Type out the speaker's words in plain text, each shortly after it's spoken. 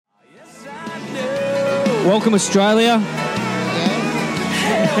Welcome, Australia.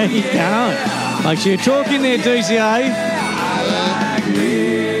 How you going? Make sure you're talking there, DCA.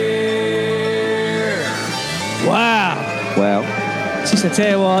 Wow. Well, Just to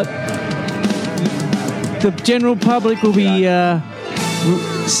tell you what, the general public will be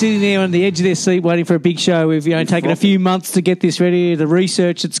sitting there on the edge of their seat waiting for a big show. We've taken a few months to get this ready, the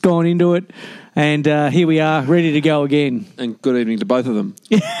research that's gone into it, and here we are, ready to go again. And good evening to both of them.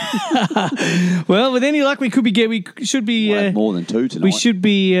 Well, with any luck, we should be more than two tonight. we should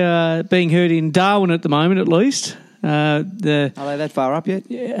be being heard in Darwin at the moment, at least. Are they that far up yet?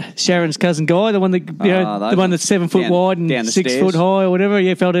 Yeah, Sharon's cousin Guy, the one that the one that's 7 foot wide and down the 6 stairs. foot high or whatever.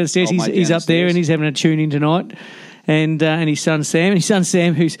 Yeah, fell down the stairs. Oh, mate, He's down up the there stairs. and he's having a tune in tonight. And his son Sam,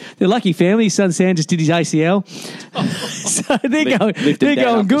 who's the lucky family. His son Sam just did his ACL, so they're going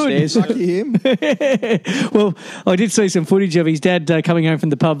good. Lucky him. Well, I did see some footage of his dad coming home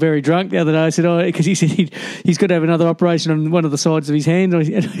from the pub very drunk the other day. I said, because he said he's got to have another operation on one of the sides of his hand.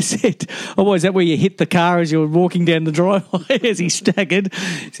 And I said, oh, is that where you hit the car as you're walking down the driveway as he staggered?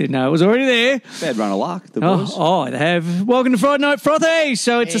 He said, no, it was already there. Bad run of luck, the boys. Oh, they have. Welcome to Friday Night Frothy.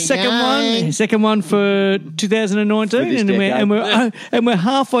 So it's the second one for 2019, and we're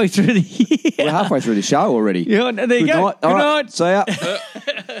halfway through the year. We're halfway through the show already. Yeah, there you go. Night. Good All night. right. See ya.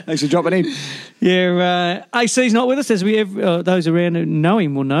 Thanks for dropping in. Yeah, AC's not with us, as we have. Those around who know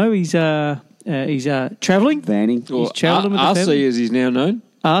him will know. He's travelling. Vanning. He's travelling with the RC, family. as he's now known.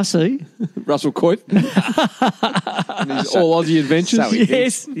 RC. Russell Coit. And his all Aussie adventures. So he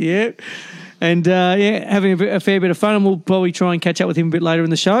Yes, yeah. And, having a fair bit of fun, and we'll probably try and catch up with him a bit later in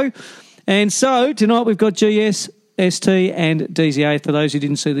the show. And so, tonight we've got GS, ST and DZA, for those who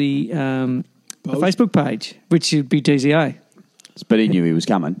didn't see the Facebook page, which should be DZA. But he knew he was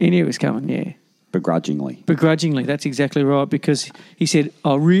coming, He knew it was coming, yeah. begrudgingly. Begrudgingly, that's exactly right, because he said,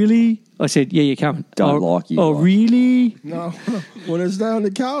 oh, really? I said, yeah, you're coming. Don't like you. Oh, like. really? No, want to stay on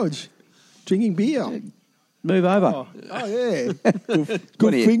the couch, drinking beer. Move over. Oh yeah, good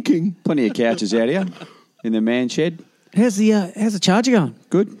Plenty of- thinking. Plenty of couches out here in the man shed. How's the charger going?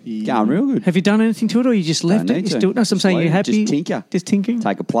 Good. Going real good. Have you done anything to it, or you just left Don't it? need You to. still, no, so I'm saying Just you're leave it. happy. Just tinker. Just tinkering.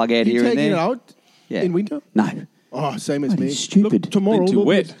 Take a plug out You here and taking there. it out Yeah. in winter? No. Oh, same as That me. is stupid. Look, tomorrow Been too will be-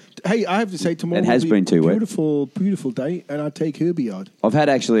 wet. Hey, I have to say tomorrow It has will be been too wet. Beautiful, beautiful day, and I take Herbie out. I've had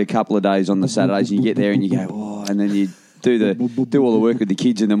actually a couple of days on the Saturdays, and you get there and you go, oh, and then you do all the work with the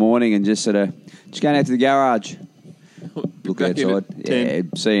kids in the morning and just sort of just going out to the garage. Look Back in outside. at 10. Yeah,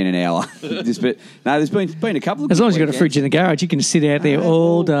 see you in an hour. There's been a couple of As good long as you've got a weekends. fridge in the garage, you can sit out there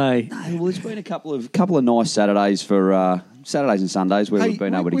all day. No, well, there's been a couple of nice Saturdays for Saturdays and Sundays where we've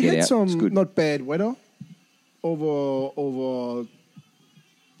been able to we get had out. some It's good. not bad weather over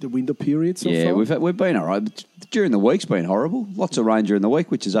the winter period so Yeah, far. we've been all right. But during the week's been horrible. Lots of rain during the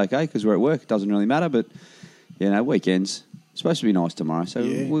week, which is okay because we're at work. It doesn't really matter. But weekends supposed to be nice tomorrow, so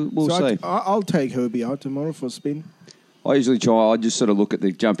Yeah. we'll So see. I'll take Herbie out tomorrow for a spin. I usually try. I just sort of look at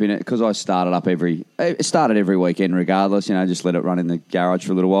the jump in it because I started every weekend regardless. Just let it run in the garage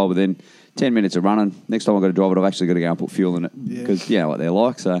for a little while. But then 10 minutes of running. Next time I've got to drive it, I've actually got to go and put fuel in it because you know what they're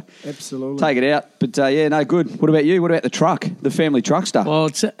like. So Absolutely. take it out. But good. What about you? What about the truck? The family truck stuff? Well,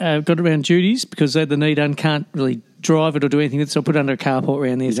 it's got around duties because the knee done can't really drive it or do anything with it, so I put it under a carport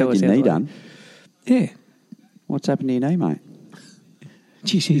around there. Is so that it's your out knee of the way. done? Yeah. What's happened to your knee, mate?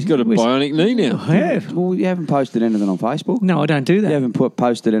 Jeez, He's got a bionic knee now. I have. Well, you haven't posted anything on Facebook. No, I don't do that. You haven't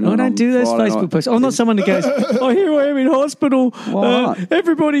posted anything. I don't do those Friday Facebook night? posts. I'm not someone that goes, oh, here I am in hospital. Why not?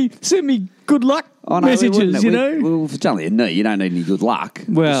 Everybody send me good luck Oh, no, we messages, wouldn't. you know? Well, if it's only a knee, you don't need any good luck.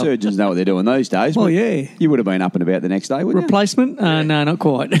 Well- the surgeons know what they're doing these days. Well, but yeah. You would have been up and about the next day, wouldn't Replacement? No, not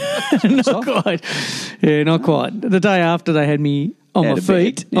quite. Not quite. Yeah, not quite. The day after they had me on Out my of bed,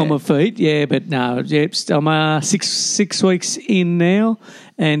 feet. yeah. On my feet, yeah, but no. Yep, I'm 6 weeks in now,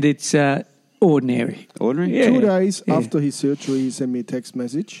 and it's ordinary. you? Ordinary? Yeah. 2 days Yeah. after his surgery, he sent me a text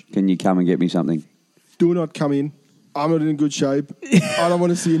message. Can you come and get me something? Do not come in. I'm not in good shape. I don't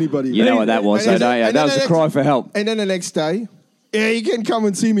want to see anybody. You know what that was, though, And don't you? then That was the a cry for help. And then the next day, yeah, you can come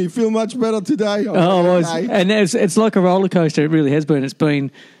and see me. Feel much better today. Oh, it was. Okay. And it's like a roller coaster. It really has been. It's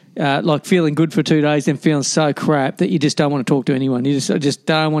been like feeling good for 2 days, then feeling so crap that you just don't want to talk to anyone. You just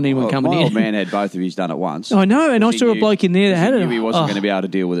don't want anyone coming My in. old man had both of his done at once. I know, and I He saw a knew- bloke in there that had he it. knew he wasn't Oh, going to be able to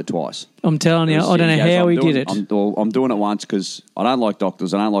deal with it twice. I'm telling you, I don't know how he did it. I'm doing it once because I don't like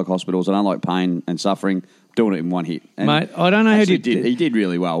doctors, I don't like hospitals, I don't like pain and suffering. Doing it in one hit. And Mate, I don't know how he actually did it. He did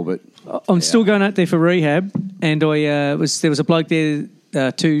really well, but I'm still going out there for rehab, and there was a bloke there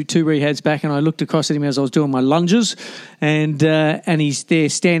two rehabs back, and I looked across at him as I was doing my lunges, and he's there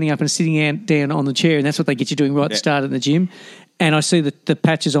standing up and sitting down on the chair, and that's what they get you doing right at the start of the gym. and I see the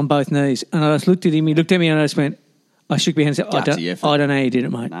patches on both knees. And I just looked at him, he looked at me, and I just went, I shook my hand and said, Gutsy effort. I don't know how you did it,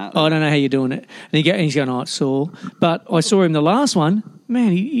 mate. No. I don't know how you're doing it. And he's going, it's sore. But I saw him the last one.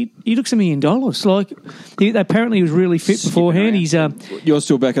 Man, he looks $1 million. Like, apparently he was really fit Skipping beforehand. around. He's You're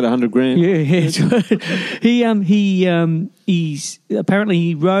still back at 100 grand. yeah, that's right. He's apparently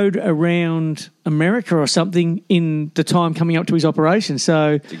he rode around America or something in the time coming up to his operation.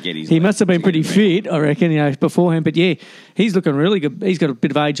 So get his he leg- must have been to pretty get him fit, I reckon, beforehand. But yeah, he's looking really good. He's got a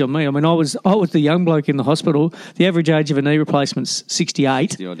bit of age on me. I mean, I was the young bloke in the hospital. The average age of a knee replacement's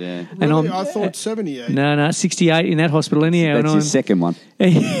 68. The idea. And Really? I'm I thought 78. no, 68 in that hospital anyhow. That's his second one.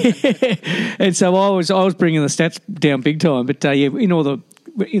 And so I was bringing the stats down big time. But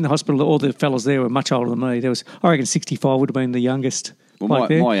in the hospital, all the fellas there were much older than me. There was, I reckon, 65 would have been the youngest. Well,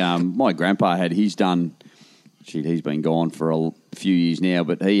 bloke my grandpa he's done. He's been gone for a few years now,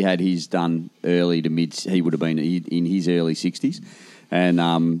 but he had his done early to mid. He would have been in his early 60s,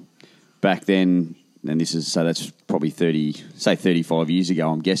 and back then, and that's probably 35 years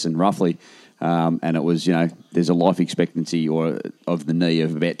ago. I'm guessing roughly, and it was there's a life expectancy of the knee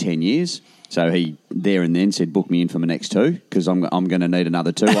of about 10 years. So he there and then said, book me in for my next 2 because I'm going to need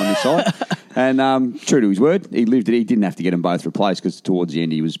another 2 on this side. And true to his word, he lived it. He didn't have to get them both replaced because towards the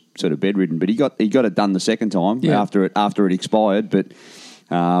end he was sort of bedridden. But he got it done the second time after it expired. But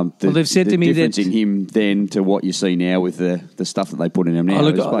they've said to me difference that in him then to what you see now with the stuff that they put in him now.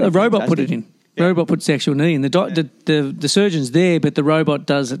 a robot put it in. The robot puts the actual knee in. The surgeon's there, but the robot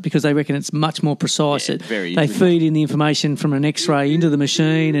does it because they reckon it's much more precise. Yeah, very they intricate. feed in the information from an X-ray into the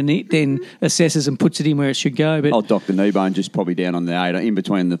machine, and it then assesses and puts it in where it should go. But Old Dr. Kneebone just probably down on the 8, in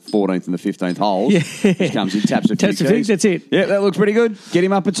between the 14th and the 15th holes. Yeah. Just comes in, taps a few Taps a few, keys. that's it. Yeah, that looks pretty good. Get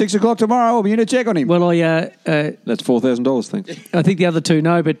him up at 6 o'clock tomorrow. I'll be in to check on him. well, That's $4,000, thanks. I think the other two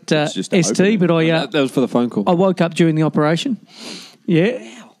no, but just to open ST. it. But That was for the phone call. I woke up during the operation.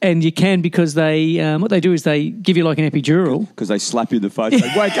 Yeah. And you can because they what they do is they give you like an epidural. Because they slap you in the face.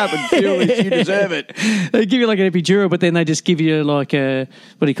 They wake up and feel this. You deserve it. They give you like an epidural, but then they just give you like a,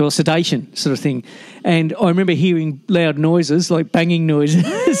 what do you call it, sedation sort of thing. And I remember hearing loud noises, like banging noises.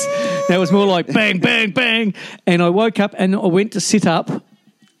 That was more like bang, bang, bang. And I woke up and I went to sit up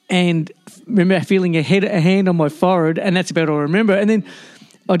and remember feeling a hand on my forehead, and that's about all I remember. And then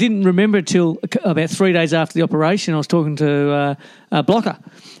I didn't remember till about 3 days after the operation. I was talking to Blocker,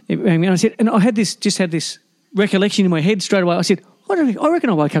 and I said, and I had this recollection in my head straight away. I said, I reckon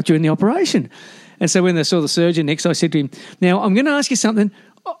I woke up during the operation. And so when they saw the surgeon next, I said to him, now I'm going to ask you something.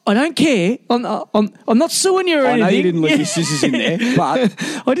 I don't care. I'm not suing you or anything. I know you didn't leave your scissors in there, but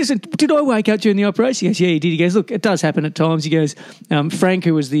I just said, did I wake up during the operation? He goes, yeah, he did. He goes, look, it does happen at times. He goes, Frank,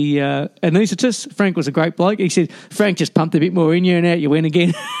 who was the anaesthetist, Frank was a great bloke. He said, Frank just pumped a bit more in you and out you went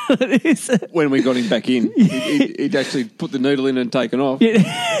again. When we got him back in, he'd actually put the needle in and taken off. Yeah,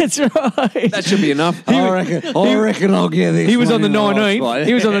 that's right. That should be enough. I reckon I'll get this. He was on one the in last 19th. fight.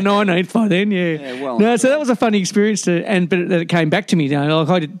 He was on the 19th by then, yeah. Yeah, well, no, so that was a funny experience, but it came back to me.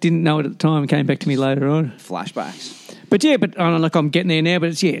 Like I didn't know it at the time. It came back to me later on. Flashbacks. But yeah, I'm getting there now.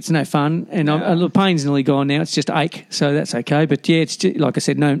 But it's no fun, and the pain's nearly gone now. It's just ache, so that's okay. But yeah, it's just, like I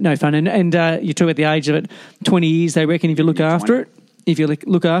said, no fun. And you talk about the age of it, 20 years. They reckon if you look after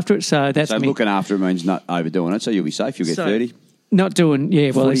it, so that's So me. looking after it means not overdoing it, so you'll be safe. You'll get 30. Not doing,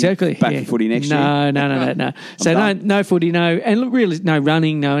 yeah, well, Footy, exactly. back yeah. to footy next no, year? No. So done. no footy, no, and look, really, no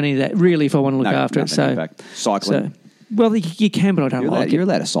running, no any of that. Really, if I want to look after it, nothing so impact. Cycling. Well, you can, but I don't like it. You're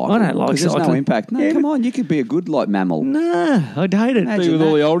allowed to cycle. I don't like 'cause there's cycling. no impact. No, Yeah, come on, you could be a good mammal. No, I'd hate it. Imagine Be with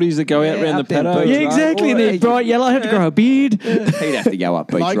all the oldies that go out Yeah, around the up them paddock. beach Yeah, exactly. And they're bright yellow. I have to grow a beard. He'd have to go up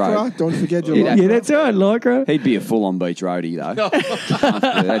Beach Road. Lycra, don't forget your He'd Lycra. have- Yeah, that's right, Lycra. He'd be a full-on beach roadie, though.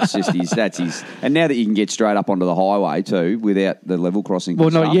 That's just his. That's his. And now that you can get straight up onto the highway too, without the level crossing. Well,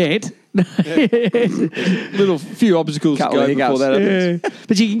 and not stuff. yet. Little few obstacles to Couple go of before hiccups. that happens. Yeah.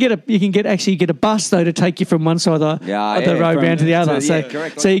 But you can get a bus though to take you from one side of the road from- round to the other. yeah,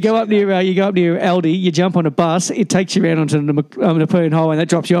 correct. So you go up near Aldi, you jump on a bus, it takes you around onto the Napoleon Highway, and that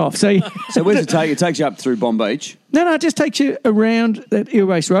drops you off. So So where's it take? It takes you up through Bomb Beach. no, it just takes you around that Eel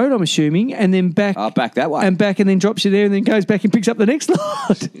Race Road, I'm assuming, and then back. Back that way. And back, and then drops you there, and then goes back and picks up the next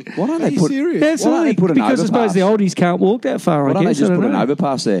lot. Why don't Are they you put? serious? Why don't Absolutely, they put an because I suppose overpass? the oldies can't walk that far. Why I don't they guess. just I don't put an know.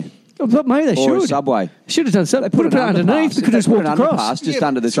 overpass there But maybe they or a should. subway? Should have done something. They Put it an underneath. underpass. We could If just they walk put an across. underpass just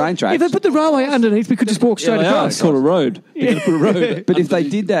under the train tracks. If they put the railway underneath, we could just walk straight They are. across. It's called a road. They're going to put a road. But if they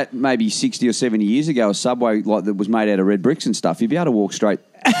did that maybe 60 or 70 years ago, a subway like that was made out of red bricks and stuff, you'd be able to walk straight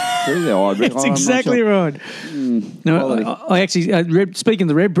through there. That's I'm not exactly sure. right. No, quality. I actually speaking of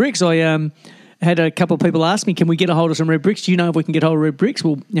the red bricks, I had a couple of people ask me, can we get a hold of some red bricks? Do you know if we can get hold of red bricks?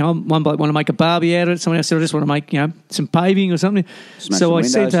 Well, one bloke want to make a barbie out of it. Someone else said, I just want to make, some paving or something. Smash so some I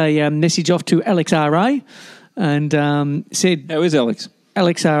sent windows. a message off to Alex RA and said, How is Alex?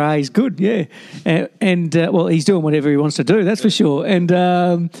 Alex RA is good, yeah, well, he's doing whatever he wants to do, that's for sure. And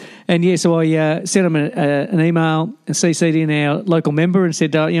so I sent him an email and CC'd in our local member and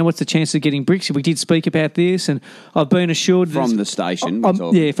said, what's the chance of getting bricks? We did speak about this, and I've been assured From the station. we're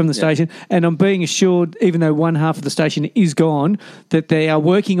talking. from the station, and I'm being assured, even though one half of the station is gone, that they are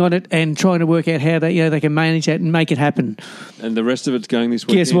working on it and trying to work out how they can manage that and make it happen. And the rest of it's going this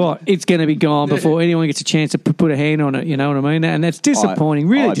weekend. Guess what? It's going to be gone before anyone gets a chance to put a hand on it. You know what I mean? And that's disappointing.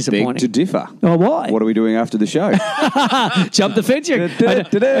 Really I disappointing. beg to differ. Oh, why? What are we doing after the show? Jump the fence. And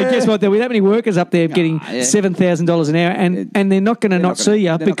guess what? There'll be that many workers up there getting $7,000 an hour, and they're not going to not see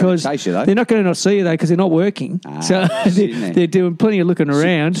you because they're not going to not see you though because they're not working. So they're doing plenty of looking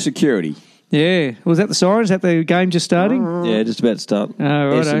around. Security. Yeah. Was that the siren? Is that the game just starting? Yeah, just about to start. Oh,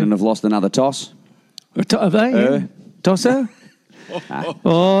 right. Essendon have lost another toss. Have they? Yeah. Tosser?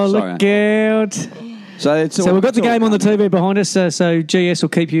 Oh, Sorry, look out. So we've got the game on the TV behind us, so GS will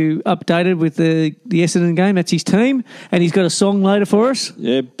keep you updated with the Essendon game. That's his team, and he's got a song later for us.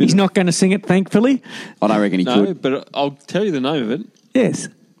 Yeah, He's not going to sing it, thankfully. I don't reckon he No, could. but I'll tell you the name of it. Yes.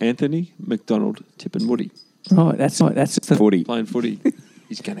 Anthony McDonald Tippenwoody. Right, that's the Footy. Playing footy.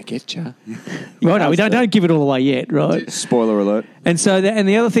 He's going to get you. Right, no, we don't give it all away yet, right? Spoiler alert. And so, and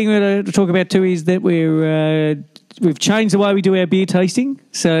the other thing we're going to talk about too is that we've changed the way we do our beer tasting.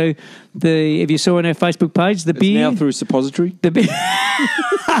 So, if you saw on our Facebook page, the It's beer now through suppository. the beer.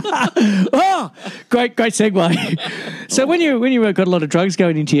 Oh, great segue. So when you've got a lot of drugs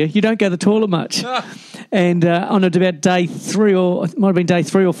going into you, you don't go to the toilet much. And on about day 3 or it might have been day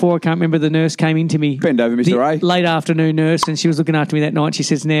 3 or 4, I can't remember. The nurse came into me. Bend over, Mr. A. Late afternoon nurse, and she was looking after me that night. She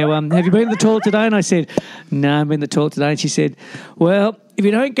says, "Now, have you been to the toilet today?" And I said, "No, I've been to the toilet today." And she said, "Well, if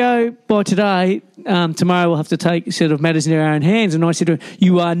you don't go by today, tomorrow we'll have to take sort of matters into our own hands." And I said to her,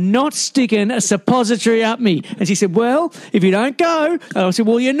 "You are not sticking a suppository up me." And she said, "Well, if you don't go," and I said,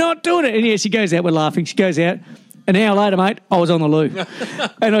 "Well, you're not doing it." And yeah, she goes out. We're laughing. She goes out. An hour later, mate, I was on the loo.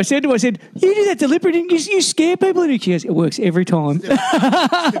 And I said to her, "You do that deliberately, didn't you? You scare people." And she goes, "It works every time."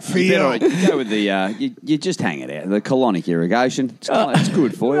 Better go with the, you just hang it out. The colonic irrigation. It's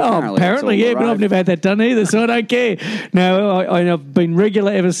good for you. Apparently, yeah, but I've never had that done either, so I don't care. No, I've been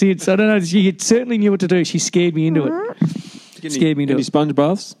regular ever since. I don't know. She certainly knew what to do. She scared me into it. Scared me into Any it. sponge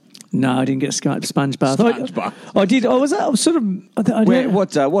baths? No, I didn't get a sponge bath. Sponge bath. I did. I was sort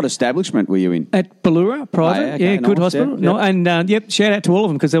of. What establishment were you in? At Ballura, private, Oh, yeah, okay, good nice, hospital. yeah, No, and shout out to all of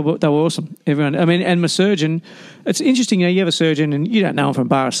them because they were awesome. Everyone, I mean, and my surgeon. It's interesting, you have a surgeon and you don't know him from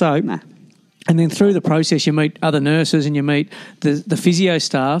bar of soap, Nah. and then through the process you meet other nurses and you meet the physio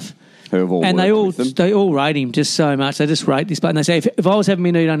staff. Who have all And worked with them. they all rate him just so much. They just rate this bloke. And they say, if I was having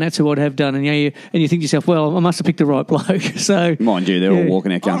me knee done, that's who I'd have done. And you think to yourself, well, I must have picked the right bloke. So, Mind you, they're all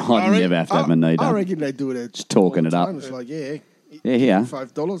walking out going, I never have to have my knee I done. reckon they do it. Just talking all the it up. time. It's like, Yeah.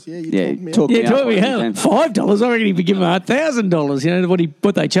 $5. Yeah, you Yeah, talk me yeah, up. talk me You out. can. $5. I reckon he'd be giving $1,000. You know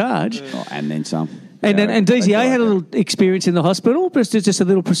what they charge. Oh, and then some. And Yeah, and they DCA do had a like little experience in the hospital, but it's just a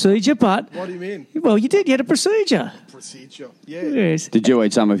little procedure. But What do you mean? well, you did. You had a procedure. Procedure. Yeah. Yes. Did you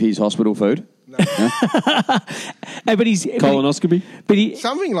eat some of his hospital food? But he's Colonoscopy? But he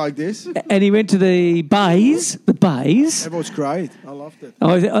Something like this. and he went to the bays. The bays. It was great. I loved it.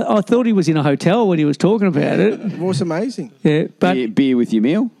 I thought he was in a hotel when he was talking about it. It was amazing. Yeah, but Beer with your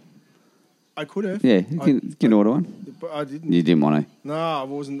meal? I could have. Yeah, you can order one. But I didn't. You didn't want to. No,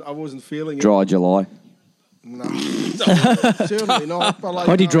 I wasn't feeling it. Dry July. No, certainly not. But like,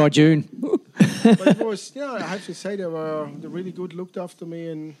 I did dry June. But it was, I have to say they really good, looked after me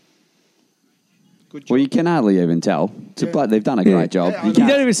and good job. Well, you can hardly even tell. It's a bloke, they've done a Yeah. great job. Yeah, You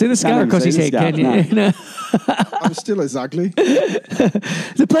don't even see the scar Can't across even his see head, the can scar, you? No. I'm still as ugly.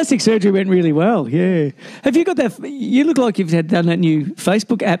 The plastic surgery went really well. Yeah. Have you got that? You look like you've done that new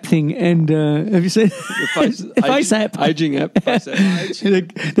Facebook app thing. And have you seen Face app? Aging app. Face app.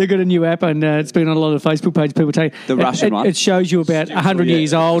 They've got a new app, and it's been on a lot of Facebook pages. People take The Russian one? It shows you about 100 yeah.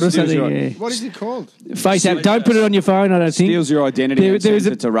 years old or Steals something. your- Yeah. What is it called? Face app. Don't put it on your phone. I don't think. Steals your identity and sends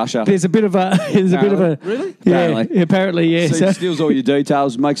it to Russia. There's a bit of a. Really? Yeah. Apparently. Apparently, yeah. So So, it steals all your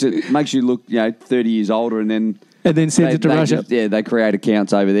details, makes you look 30 years older, and then sends it to Russia. they create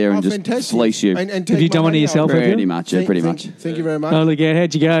accounts over there and Oh, just fantastic. fleece you. And Have you done one of yourself? have you? Pretty much, yeah, pretty much. Thank you very much. Oh, look out.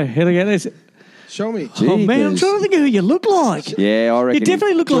 How'd you go? Look at this. Show me. Oh, man, I'm Jeepers. trying to think of who you look like. Yeah, I reckon. You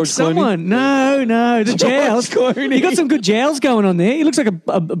definitely look George like someone. No, the jowls. Clooney. You got some good jowls going on there. He looks like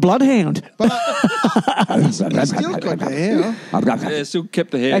a bloodhound. He's still got the hair. Yeah, still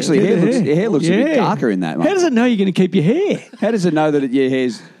kept the hair. Actually, your hair looks a bit Yeah. darker in that, mate. How does it know you're going to keep your hair? How does it know that your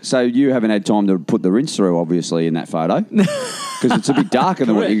hair's... So you haven't had time to put the rinse through, obviously, in that photo? Because it's a bit darker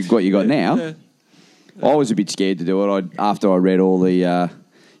than what you got now. Yeah. I was a bit scared to do it. After I read all the,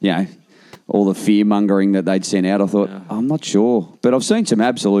 all the fear-mongering that they'd sent out, I thought, I'm not sure. But I've seen some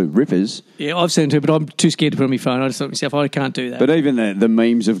absolute rippers. Yeah, I've seen it too, but I'm too scared to put it on my phone. I just thought to myself, I can't do that. But even the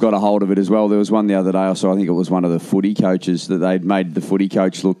memes have got a hold of it as well. There was one the other day I saw, I think it was one of the footy coaches, that they'd made the footy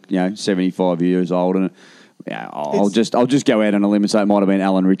coach look, 75 years old. And I'll just go out on a limb and say it might have been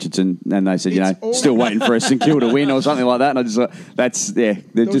Alan Richardson. And they said, still waiting for a St Kilda win or something like that. And I just thought,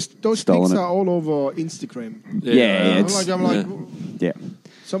 they're just Those stolen pics it. are all over Instagram. Yeah, I'm like, yeah.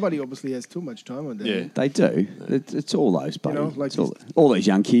 somebody obviously has too much time on that. Yeah. They do. It's all those, buddy. like It's all these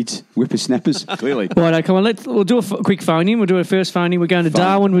young kids, whippersnappers, clearly. Right, come on. We'll do a quick phone in. We'll do a first phone in. We're going to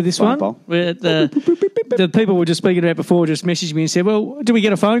Darwin with this Phone one. poll. The people we were just speaking about before just messaged me and said, "Well, do we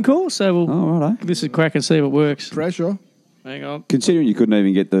get a phone call?" So we'll Oh, righto. give this a crack and see what works. Pressure. Hang on. Considering you couldn't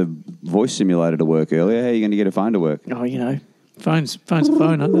even get the voice simulator to work earlier, how are you going to get a phone to work? Oh, phone's a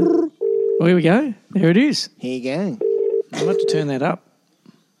phone, aren't they? Well, here we go. There it is. Hey, gang. I'll have to turn that up.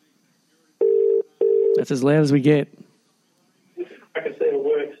 That's as loud as we get.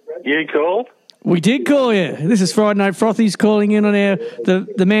 You called? We did call you. This is Friday Night Frothies calling in on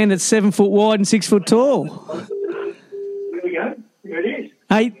the man that's 7 foot wide and 6 foot tall. There we go. Here it is.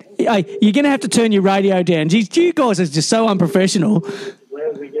 Hey, you're going to have to turn your radio down. Geez, you guys are just so unprofessional.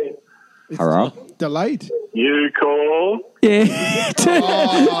 Loud as we get. Hello? The light. You called? Yeah.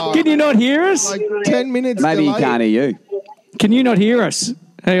 Can you not hear us? Like 10 minutes. Maybe he delay. can't hear you. Can you not hear us?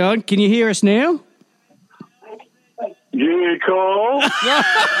 Hang on. Can you hear us now? You called?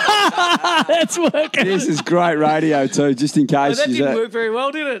 That's working. This is great radio too, just in case. That didn't work very well,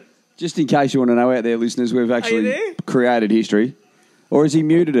 did it? Just in case you want to know out there, listeners, we've actually there? created history. Or has he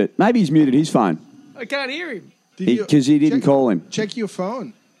muted it? Maybe he's muted his phone I can't hear him. because he didn't check- call him. Check your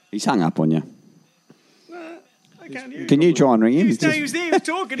phone. He's hung up on you. I can't hear him. Can you try and ring him? He was there. He was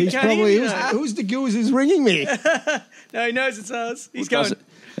talking. He He's can't probably hear me. who's the goose is ringing me? No, he knows it's us. He's It going. doesn't-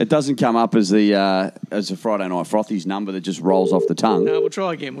 It doesn't come up as a Friday Night Frothies number that just rolls off the tongue. No, we'll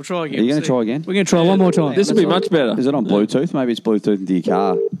try again. We'll try again. Are you gonna See. try again? We're going to try one more time. This will be much better. Is it on Bluetooth? Maybe it's Bluetooth into your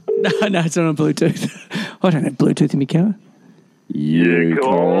car. No, it's not on Bluetooth. I don't have Bluetooth in my car. You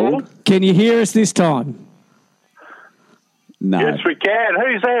called? Can you hear us this time? No. Yes, we can.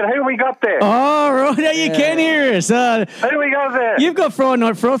 Who's that? Who we got there? Oh, right. Now you can hear us. Who we got there? You've got Friday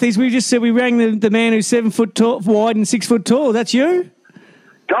Night Frothies. We just said we rang the man who's 7 foot tall, wide and 6 foot tall. That's you?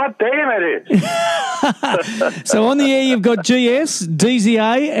 God damn it is. So on the air, you've got GS,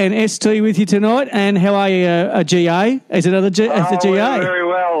 DZA, and ST with you tonight. And how are you, a GA? Is it other G? Is it We're GA? very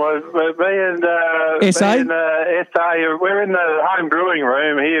well. Me and SA? Me and SA, we're in the home brewing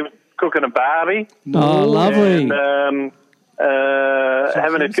room here cooking a barbie. Oh, lovely. And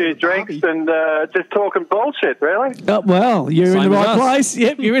having a few drinks and just talking bullshit, really. Oh, well, you're in Same the with right us. place.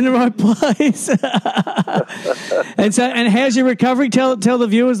 Yep, you're in the right place. and how's your recovery? Tell the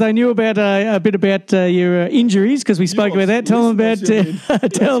viewers they knew about a bit about your injuries because we spoke about that. Tell them about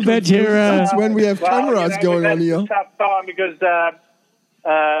tell them about your. That's when we have cameras going on here. It's a tough time because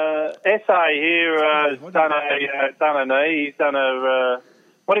SA here has done a knee. He's done a.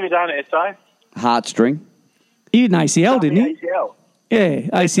 What have you done, SA? Heartstring. You had an ACL, didn't you? ACL. Yeah,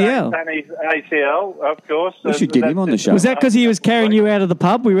 ACL. Done his ACL, of course. We should get him on the show. Was that because he was carrying you out of the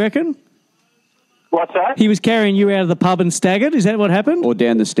pub? We reckon What's that? he was carrying you out of the pub and staggered. Is that what happened? Or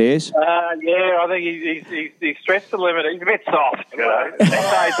down the stairs. Yeah, I think he's stretched the limit. He's a bit soft, you know.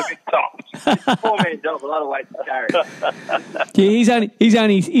 SA's a bit soft. Poor man's job, a lot of weight to carry. Yeah, he's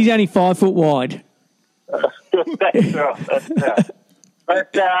only 5 foot wide. That's right.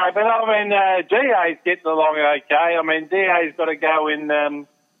 But I mean, GA's getting along okay. I mean, DA's got to go in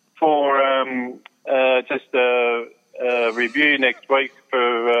for just a review next week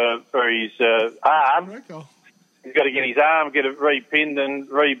for his arm. He's got to get his arm, get it repinned and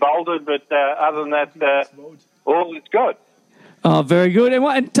rebolted. But other than that, all is good. Oh, very good.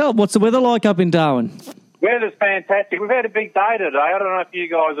 And tell what's the weather like up in Darwin? Weather's fantastic. We've had a big day today. I don't know if you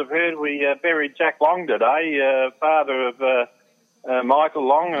guys have heard. We buried Jack Long today, father of Michael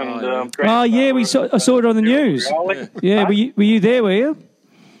Long and Oh yeah, I saw it on the news. Yeah, were you there? Were you?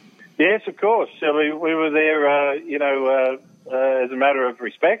 Yes, of course. So we were there, as a matter of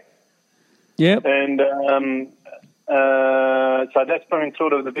respect. Yep. And so that's been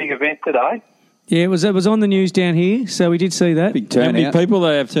sort of the big event today. Yeah, it was on the news down here, so we did see that. Big How many turnout. people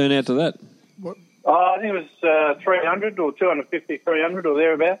they have turn out to that? I think it was 300 or 250, 300 or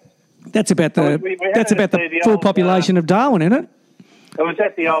thereabouts. That's about the We had that's to about the see the full old, population of Darwin, isn't it? It was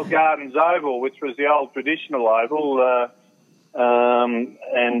at the old Gardens Oval, which was the old traditional oval,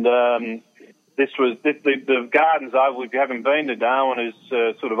 this was the Gardens Oval. If you haven't been to Darwin, is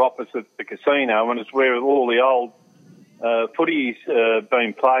sort of opposite the casino, and it's where all the old footy's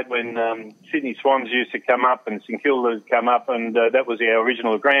been played when Sydney Swans used to come up and St Kilda would come up, and that was our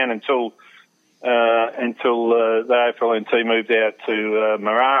original ground until the AFLNT moved out to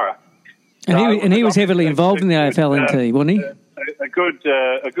Marara. And he was heavily involved in the AFLNT, wasn't he? A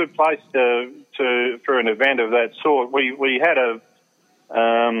good place for an event of that sort. We had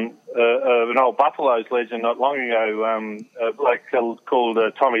an old Buffaloes legend not long ago, a bloke called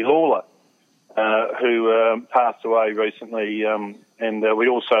Tommy Lawler, who passed away recently, and we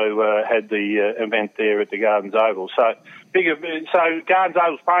also had the event there at the Gardens Oval. So Gardens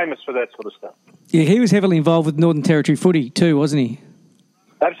Oval's famous for that sort of stuff. Yeah, he was heavily involved with Northern Territory footy too, wasn't he?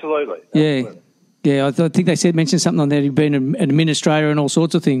 Absolutely. Yeah. Yeah, I think they mentioned something on there. He'd been an administrator and all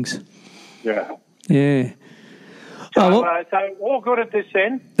sorts of things. Yeah. Yeah. So all good at this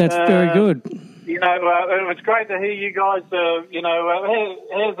end. That's very good. You know, it's great to hear you guys. How's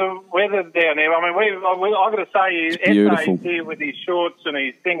the weather down there? I mean, I've got to say, beautiful. SA's here with his shorts and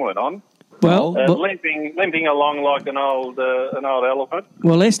his singlet on, Well, limping along like an old elephant.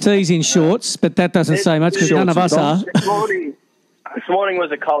 well, ST's in shorts, but that doesn't say much because none of us are. This morning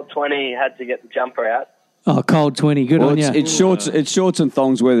was a cold 20. Had to get the jumper out. Oh, cold 20. Good on you. It's shorts and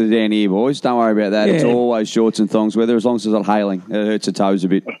thongs weather down here, boys. Don't worry about that. Yeah. It's always shorts and thongs weather as long as it's not hailing. It hurts the toes a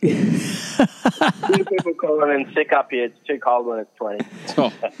bit. Few people calling in sick up here. It's too cold when it's 20.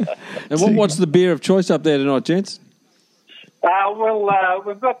 Oh. And what's the beer of choice up there tonight, gents? We've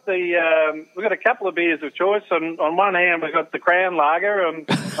got a couple of beers of choice. On one hand, we've got the Crown Lager, and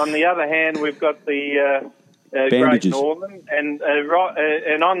on the other hand, we've got the Great Bandages. Northern, and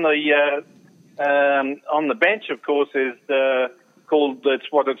on the bench, of course, is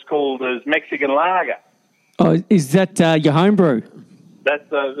what it's called as Mexican Lager. Oh, is that your homebrew?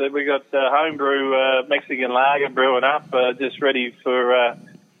 That's we got homebrew Mexican Lager brewing up, just ready for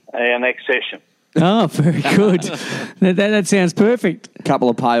our next session. Oh, very good. that sounds perfect. A couple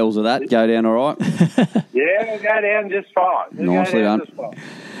of pails of that go down all right. Yeah, we'll go down just fine. Nicely done.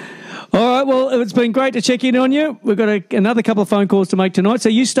 All right, well, it's been great to check in on you. We've got another couple of phone calls to make tonight, so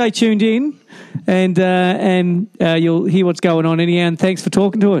you stay tuned in and you'll hear what's going on anyhow, and thanks for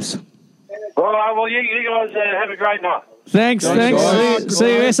talking to us. All right, well, you guys have a great night. Thanks.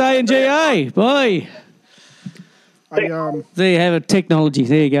 See you, SA and GA. Bye. I, There you have it, technology.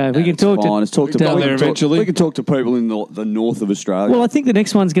 There you go. We can talk Fine. Let's talk to Down there eventually. We can talk to people in the north of Australia. Well, I think the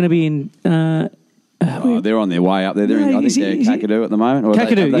next one's going to be in They're on their way up there. I think they're Kakadu at the moment. Or Kakadu.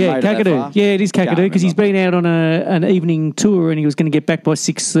 have they made it that Kakadu. far? Yeah, it is Can't Kakadu because he's remember. been out on an evening tour and he was going to get back by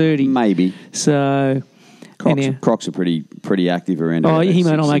 6:30. Maybe. So, anyhow. Crocs are pretty active around. Oh, about he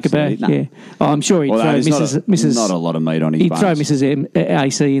may not make it back. 6:30. No. Yeah. Oh, I'm sure he'd throw there's Mrs. not a lot of meat on his He'd bones. throw Mrs.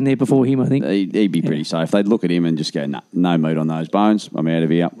 AC in there before him, I think. He'd be pretty safe. They'd look at him and just go, no meat on those bones. I'm out of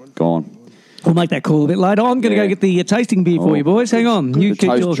here. Gone. We'll make that call a bit later. I'm going to go get the tasting beer for you, boys. Hang on. You The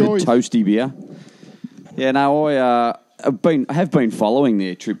keep yours. toasty beer. Yeah, no, I have been following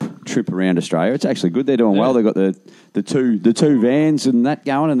their trip around Australia. It's actually good. They're doing well. They've got the two vans and that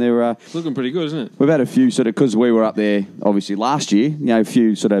going, and they're Looking pretty good, isn't it? we've had a few sort of, because we were up there obviously last year, a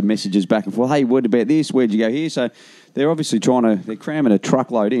few sort of messages back and forth. Hey, what about this? Where'd you go here? So they're obviously they're cramming a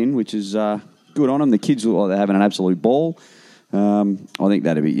truckload in, which is good on them. The kids look like they're having an absolute ball. I think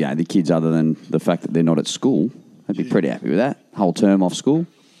that'd be, the kids, other than the fact that they're not at school, I'd be pretty happy with that. Whole term off school.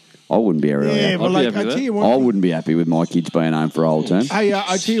 I wouldn't be really yeah, happy. but I'd be like, happy I with tell you that. one I thing. wouldn't be happy with my kids being home for a whole term.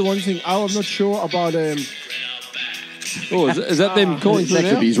 I tell you one thing. I'm not sure about Oh, is that them calling through That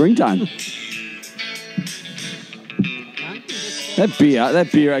could now? be his ringtone.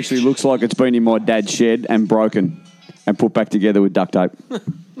 That beer actually looks like it's been in my dad's shed and broken and put back together with duct tape.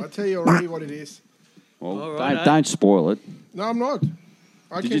 I'll tell you already what it is. Well, don't spoil it. No, I'm not.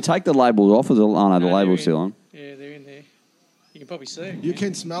 Did you take the labels off? The label's still on. Yeah, they're in there. You can probably see. You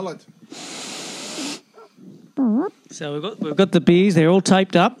can smell it. So we've got the beers. They're all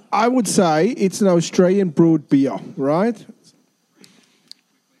taped up. I would say it's an Australian brewed beer, right?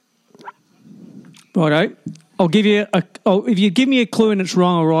 Righto. I'll give you if you give me a clue and it's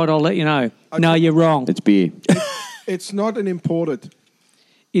wrong or right, I'll let you know. No, you're wrong. It's beer. It's not an imported.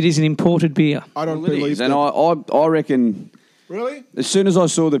 It is an imported beer. I don't It believe is. And that. I reckon Really? as soon as I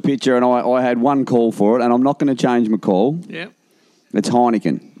saw the picture and I had one call for it, and I'm not going to change my call, Yeah. it's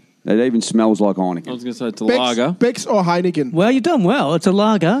Heineken. It even smells like I Heineken. was going to say it's a lager. Beck's or Heineken? Well, you've done well. It's a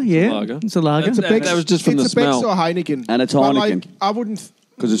lager, yeah. lager. It's a lager. That's that was just from It's the a Beck's smell. or Heineken. And it's But, Heineken. like, I wouldn't...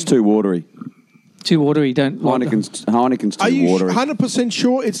 Because it's too watery. Too watery, don't like Heineken's Are too you watery. 100%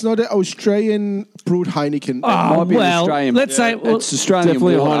 sure it's not an Australian brewed Heineken? Might be an well, Australian. let's say well, It's Australian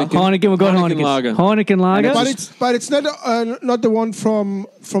definitely a water. Heineken. Heineken. We've got Heineken Heineken lager. Heineken lager. But it's not the one from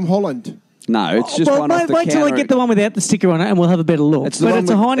Holland. No, it's just well, one off the wait till I counter. get the one without the sticker on it, and we'll have a better look. It's the but one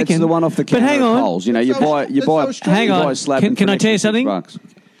it's a with- Heineken. It's the one off the counter But hang at on, Coles. You know, you That's buy Aus- a that's hang you on. buy a slab Can I tell you something? $6.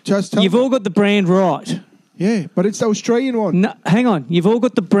 Just tell you've me. all got the brand right. Yeah, but it's the Australian one. No, hang on, you've all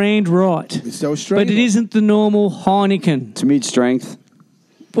got the brand right. It's the Australian But it one. isn't the normal Heineken. It's mid-strength.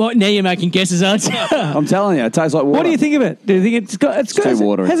 Well, now you're making guesses, aren't you? I'm telling you, it tastes like water. What do you think of it? Do you think it's got too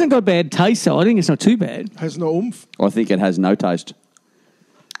watery. hasn't got bad taste, so I think it's not too bad. Has no oomph. I think it has no taste.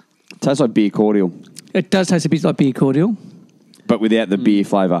 It tastes like beer cordial, It does taste a bit like beer cordial. but without the beer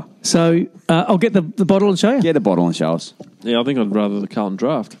flavour. So I'll get the bottle and show you. Get a bottle and show us. Yeah, I think I'd rather the Carlton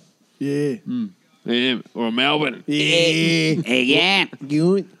Draft. Yeah. Yeah, or a Melbourne. Yeah.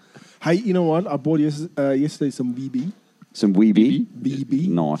 Good. Hey, you know what? I bought yesterday some BB. Some Weeby. BB.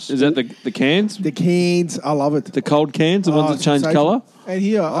 Nice. Is that the cans? The cans, I love it. The cold cans, the ones that change sensational. colour? And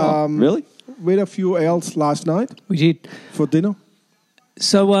here, Really? we had a few ales last night We did. for dinner.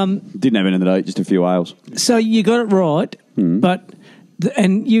 So Didn't have anything to eat, just a few ales. so you got it right, but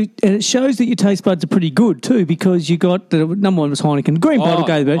and it shows that your taste buds are pretty good too, because you got the number one was Heineken. Green bottle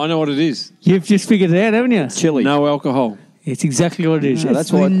gave it. I know what it is. You've just figured it out, haven't you? Chili. No alcohol. It's exactly what it is. No, It's that's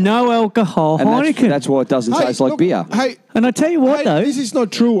the why- no alcohol And Heineken. that's why it doesn't taste like look, beer. Hey, and I tell you what, hey, though, this is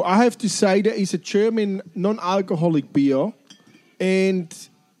not true. I have to say that it's a German non-alcoholic beer, and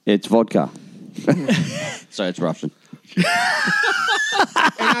It's vodka. So it's Russian.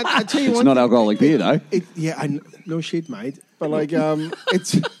 I tell you It's one not thing, alcoholic beer, though. No shit, mate. But like,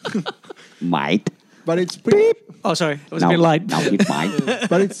 it's Mate. but it's pretty, oh sorry, it was a bit late. No, you mate.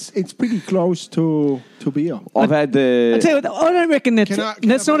 but it's pretty close to beer. I've had I the... tell you what, I don't reckon that's Can I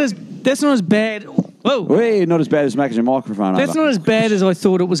that's not as bad. Whoa, We're not as bad as smacking your microphone that's over. not as bad as I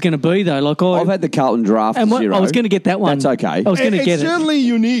thought it was going to be, though. Like I've had the Carlton Draft and what, Zero. I was going to get that one. That's okay. I was going to It's get it. certainly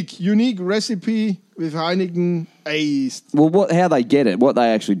unique recipe with Heineken aged. Well, how they get it, what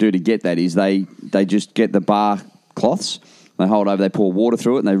they actually do to get that is they just get the bar cloths, they hold over, they pour water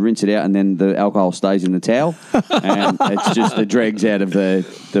through it, and they rinse it out, and then the alcohol stays in the towel, and it's just the dregs out of the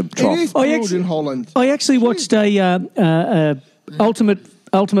trough. It is Oh, brewed actually- in Holland. I actually watched a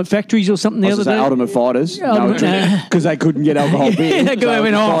Ultimate Factories or something the I was other gonna say day. Ultimate Fighters, Ultimate- because they couldn't get alcohol beer. Yeah, they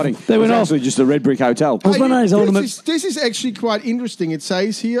went off. They It went was off. actually just a Red Brick Hotel. was one of those ultimate- This is actually quite interesting. It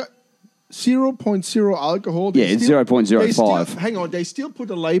says here 0.0 alcohol. Yeah, it's 0.05. Hang on, they still put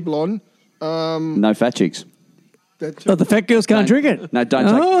a label on. No fat chicks. Oh, the fat girls can't drink it. No, don't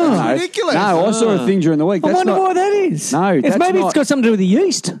take Oh. no. That's ridiculous. No, I saw a thing during the week. I That's wonder not, why that is. No, it's that's maybe not- it's got something to do with the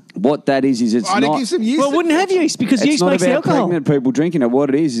yeast. What that is it's Oh, they not. give some yeast. Well, it wouldn't have yeast because It's yeast not makes the about alcohol. pregnant people drinking it. What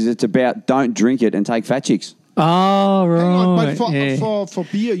it is it's about don't drink it and take fat chicks. Oh, right. Hang on, but yeah. for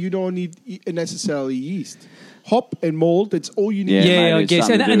beer, you don't need necessarily yeast. Hop and malt, that's all you need. Yeah, Yeah, maybe I it's guess.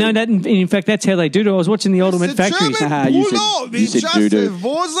 something And to do that, in fact, that's how they do it. I was watching the Ultimate Factories. You said doo-doo.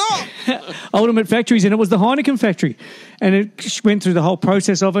 Ultimate Factories, and it was the Heineken factory. And it went through the whole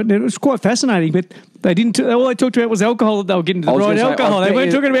process of it, and it was quite fascinating. But they didn't. All they talked about was alcohol, that they were getting to I the was right gonna say, alcohol. I They bet weren't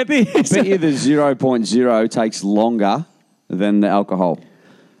you- talking about this. I bet you the 0.0 takes longer than the alcohol.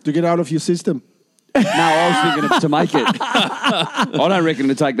 To get out of your system. No, I was thinking to make it. I don't reckon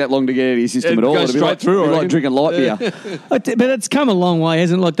it'd take that long to get out of your system It'd at all. go It'd be straight like, through, I it'd be like reckon. drinking light beer. But it's come a long way,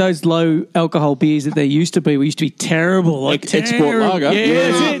 hasn't it? Like those low alcohol beers that they used to be, we used to be terrible. Like Export terrible. lager. Yeah,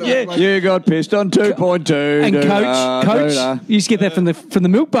 Yeah. that's it. Yeah. You got pissed on 2.2. And Coach, you used to get that from the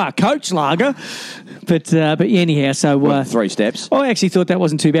milk bar, Coach Lager. But anyhow, so 3 steps. I actually thought that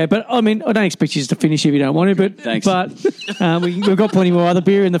wasn't too bad. But I mean, I don't expect you to finish if you don't want to. But Thanks. But we've got plenty more other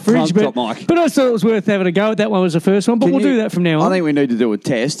beer in the fridge. Top mic. But I thought it was worth having a go at that one. Was the first one, but we'll do that from now on. I think we need to do a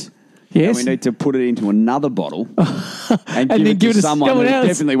test. Yes. And we need to put it into another bottle and then give give it it to to someone who someone else.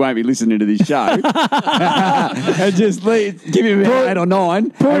 definitely won't be listening to this show. And just give him about 8 or 9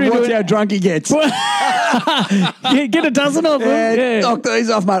 it and into watch it. how drunk he gets. Get a dozen of them. Yeah. Knock these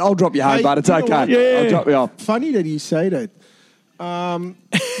off, mate. I'll drop you home, Hey, but it's you know okay. what? Yeah. I'll drop you off. Funny that you say that.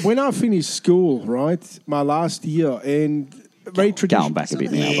 When I finished school, right, my last year, and very traditional. Going back a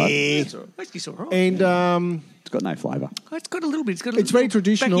bit now, bud. It's all right. And It's got no flavour. It's got a little bit. it's very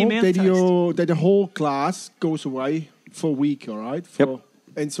traditional back in your mouth taste. that the whole class goes away for a week, all right? Yep.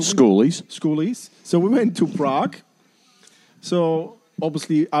 And so Schoolies. Schoolies. So we went to Prague. So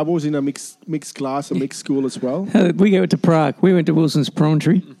obviously, I was in a mixed class, a mixed school as well. We go to Prague. We went to Wilson's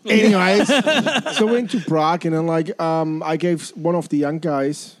Promontory. Anyways, so I went to Prague, and then I gave one of the young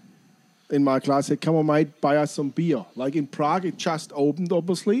guys in my class, said, "Come on, mate, buy us some beer." Like in Prague, it just opened,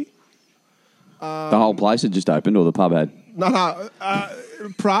 obviously. The whole place had just opened, or the pub had? No.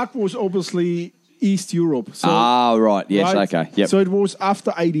 Prague was obviously East Europe. So, Right. Yes. right? Okay. Yep. So it was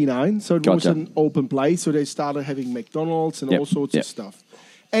after '89. So it was Gotcha. an open place. So they started having McDonald's and Yep. all sorts Yep. of stuff.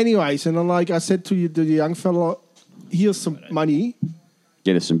 Anyways, and then I said to the young fella, "Here's some money.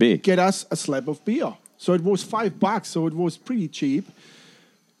 Get us some beer. Get us a slab of beer." So it was $5. So it was pretty cheap.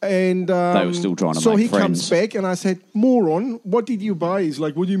 And They were still trying to so make he comes friends. back, and I said, "Moron, what did you buy?" He's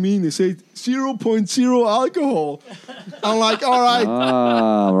like, "What do you mean?" They said 0.0 alcohol. I'm like, "All right."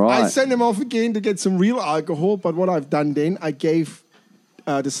 I Right. sent him off again to get some real alcohol. But what I've done then, I gave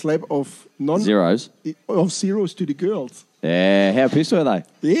the slab of Zeros. zeros to the girls. Yeah. How pissed were they?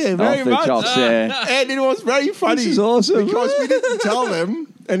 Yeah, very Off the much. chops, yeah. And it was very funny. This is awesome. Because we didn't tell them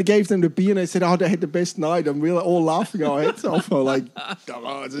and gave them the beer, and they said, "Oh, they had the best night." And we were all laughing our heads off. We're like,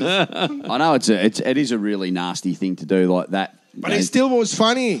 "Oh, this is-" I know it is a really nasty thing to do like that. But it still was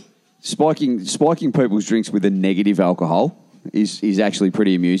funny. Spiking people's drinks with a negative alcohol is actually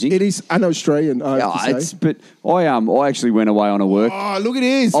pretty amusing. It is un-Australian, I have to say. But I actually went away on a work. Oh, look at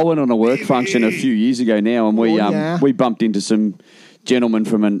this. I went on a work function a few years ago now, and yeah. we bumped into some gentlemen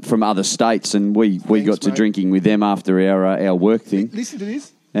from other states, and we got to mate. drinking with them after our work thing. Listen to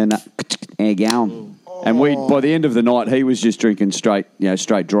this. And how going? And by the end of the night, he was just drinking straight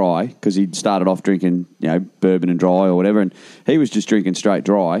dry, because he'd started off drinking, bourbon and dry or whatever, and he was just drinking straight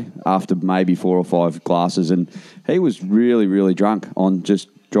dry after maybe 4 or 5 glasses, and he was really, really drunk on just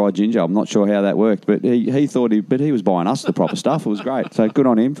dry ginger. I'm not sure how that worked, but he thought he was buying us the proper stuff. It was great. So good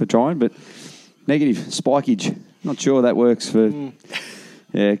on him for trying, but negative spikage. Not sure that works for.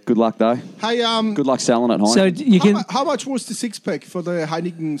 Yeah, good luck though. Hey, Good luck selling it, Heineken. So you can how much was the 6-pack for the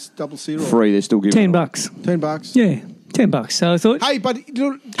Heineken 00? Free, they're still giving $10. $10. Yeah, $10. So I thought, Hey, but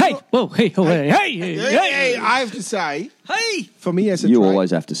hey, whoa, hey, oh, hey, hey, hey, I have to say, hey. for me as a You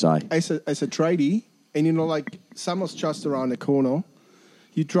always have to say. as a tradie, and like summer's just around the corner,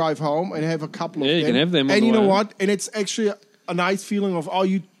 you drive home and have a couple of Yeah, them. you can have them on and the you know way. what? And it's actually a nice feeling of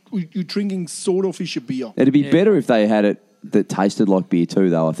you drinking sort of fish beer. It'd be better if they had it that tasted like beer too,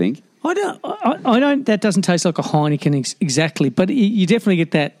 though. I think. I don't. That doesn't taste like a Heineken exactly, but you definitely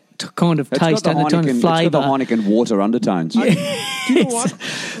get that kind of taste and the kind of It's got flavour. the Heineken water undertones. Do you know what?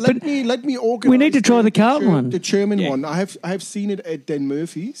 Let me organise. We need to try the Carlton one. The German one. I have seen it at Dan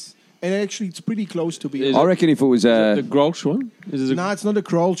Murphy's, and actually it's pretty close to beer. Is I reckon if it was the Grolsch one? Is it No, it's not a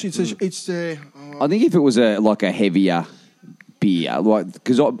Grolsch. It's I think if it was a heavier beer,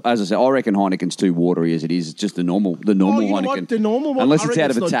 because as I said, I reckon Heineken's too watery as it is. It's just the normal you know Heineken. what? The normal one. Unless I it's reckon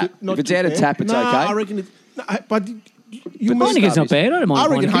out of a not tap. good- not If it's too out of bad. tap, it's No, okay. I reckon but you But must. Heineken's not bad. I don't mind. I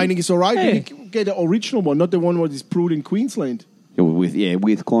reckon Heineken. Heineken's all right. Yeah. You can get the original one, not the one that is brewed in Queensland.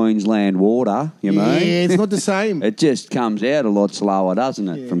 with Queensland water, you know. Yeah, it's not the same. It just comes out a lot slower, doesn't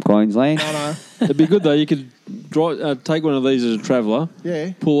it, from Queensland? No. It'd be good though. You could take one of these as a traveller.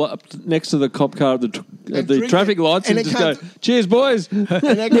 Yeah. Pull up next to the cop car at the And the drink traffic it. lights And and it just go, can't- "Cheers, boys!" Yeah,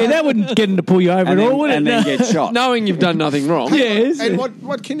 that wouldn't get him to pull you over and at then, all, would it? and then get shot. Knowing you've done nothing wrong. Yes. And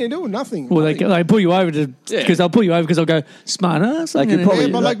what can they do? Nothing. Well, they pull you over because they'll pull you over because they'll go smart ass. They could Yeah,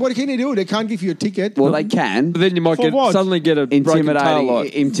 probably- but like, what can they do? They can't give you a ticket. Well, they can. But then you might For what? suddenly get a broken tail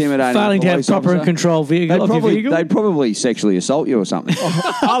light. Intimidating. failing to have police proper officer. and control vehicle They'd of your probably, vehicle. they'd probably sexually assault you or something.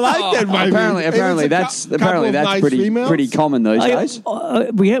 I like that, maybe. apparently And it's a that's nice pretty females. pretty common these days.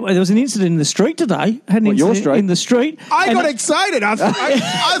 There was an incident in the street today. Had an What, your incident street? in the street. I and got excited. I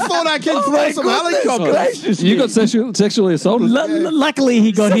thought I can throw some helicopters. You got sexually assaulted. Luckily,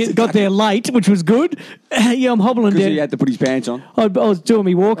 he got there late, which was good. Yeah, I'm hobbling Because down. he had to put his pants on. I was doing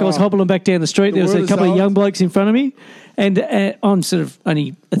my walk. I was hobbling back down the street. There was a world couple is of young ours. blokes in front of me, and I'm sort of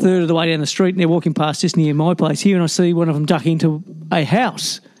only a third of the way down the street, and they're walking past just near my place here, and I see one of them duck into a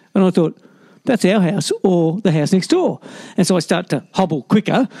house, and I thought, that's our house or the house next door. And so I start to hobble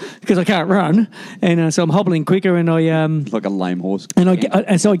quicker because I can't run, and so I'm hobbling quicker, and I Like a lame horse.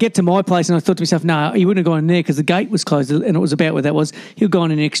 and so I get to my place, and I thought to myself, no, he wouldn't have gone in there because the gate was closed, and it was about where that was. He'd gone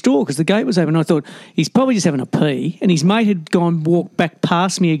in next door because the gate was open. I thought, he's probably just having a pee, and his mate had walked back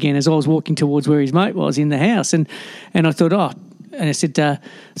past me again as I was walking towards where his mate was in the house. And I thought, and I said,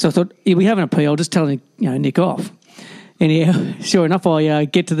 so I thought, if we're having a pee, I'll just tell him, nick off. Anyhow, sure enough, I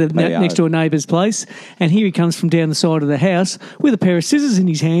get to the next door neighbour's place, and here he comes from down the side of the house with a pair of scissors in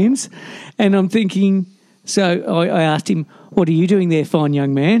his hands, and I'm thinking, So I asked him, "What are you doing there, fine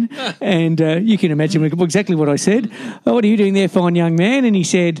young man?" And you can imagine exactly what I said. "Oh, what are you doing there, fine young man?" And he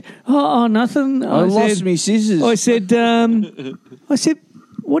said, "Oh, nothing." I lost me scissors. I said,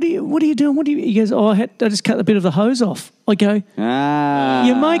 What are you doing? He goes, "Oh, I just cut a bit of the hose off." I go,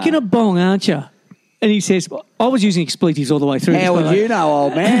 "You're making a bong, aren't you?" And he says, "I was using expletives all the way through." How would you know,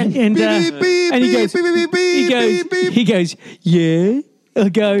 old man? And he goes, "Yeah." I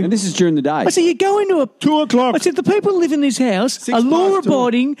go, And this is during the day. I said, "You go into a 2:00. I said, "The people who live in this house 6 are past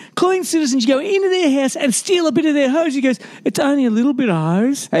law-abiding, clean citizens. You go into their house and steal a bit of their hose." He goes, "It's only a little bit of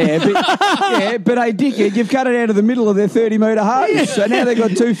hose." But hey, dickhead, you've cut it out of the middle of their 30-metre hose. So now they've got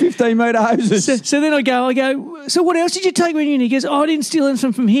two 15-metre hoses. So then I go, "So what else did you take when you?" And he goes, "Oh, I didn't steal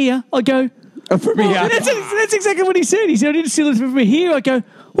anything from here." I go, From here. That's exactly what he said. He said, "I didn't steal it from here." I go,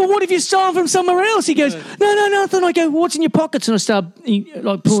 "Well, what if you stole from somewhere else?" He goes, "No, nothing." I go, "What's in your pockets?" And I started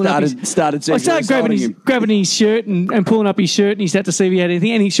pulling up his... I started grabbing his shirt and pulling up his shirt, and he started to see if he had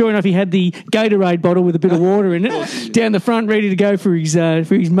anything. And sure enough, he had the Gatorade bottle with a bit of water in it down the front, ready to go for his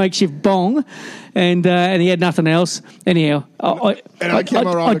makeshift bong. And he had nothing else. Anyhow,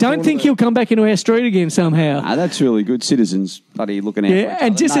 I don't think he'll come back into our street again somehow. That's really good. Citizens bloody looking out. Yeah,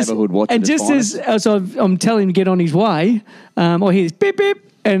 and just as I'm telling him to get on his way, I hear this beep beep,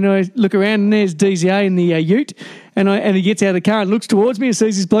 and I look around and there's DZA in the ute, and he gets out of the car and looks towards me and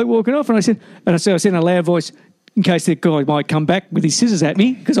sees this bloke walking off, and I said in a loud voice, in case that guy might come back with his scissors at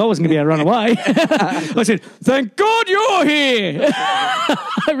me, because I wasn't going to be able to run away. I said, "Thank God you're here!"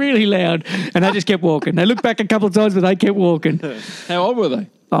 Really loud. And they just kept walking. They looked back a couple of times, but they kept walking. How old were they?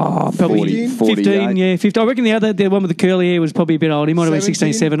 Oh, probably 15, yeah, 15. I reckon the one with the curly hair was probably a bit old. He might have been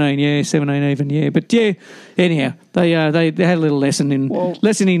 16, 17, yeah, 17 even, yeah. But yeah, anyhow, they had a little lesson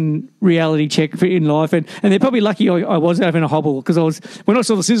in reality check in life, and they're probably lucky I was having a hobble, because when I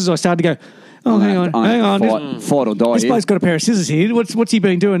saw the scissors, I started to go, "Oh, hang on. Fight or die. This bloke's got a pair of scissors here. What's he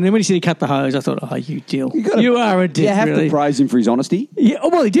been doing?" And then when he said he cut the hose, I thought, "Oh, you dill. You are a dick, You have really." to praise him for his honesty. Yeah,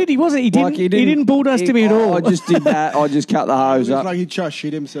 well, he did. He wasn't. He didn't bulldust to me at all. I just did that. I just cut the hose It was up. like he just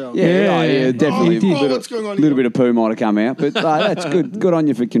shit himself. Yeah, definitely. What's going on A little bit of poo might have come out, but that's good. Good on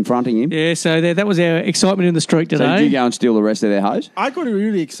you for confronting him. Yeah, so that was our excitement in the street So today. did you go and steal the rest of their hose? I got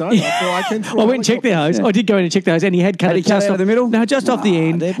really excited. I went and checked the hose. Yeah. I did go in and check the hose, and he had cut Had it he cut just out off of the middle? No, just off the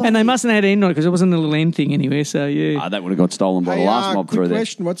end. they're And they mustn't have had end on it because it wasn't a little end thing anyway. So yeah. That would have got stolen by the last mob quick through there.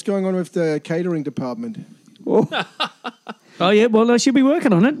 question. What's going on with the catering department? Oh yeah, well they should be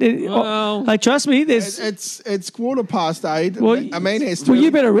working on it. Well- Hey, trust me. There's. It's 8:15. Well, a man has to. Well, you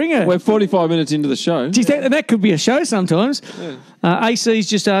better ring her. We're 45 minutes into the show. Geez, that could be a show sometimes. AC's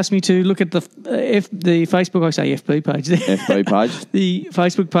just asked me to look at the Facebook. I say FB page. FB page. The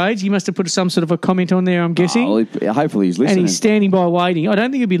Facebook page. He must have put some sort of a comment on there, I'm guessing. Hopefully he's listening. And he's standing by waiting. I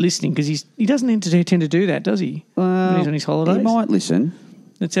don't think he'll be listening because he doesn't tend to do that, does he? When he's on his holidays. He might listen.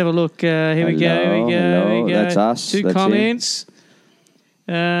 Let's have a look. Here we go. Hello. That's us. Two That's comments.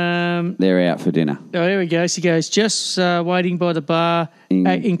 They're out for dinner. Oh, here we go. She goes, just waiting by the bar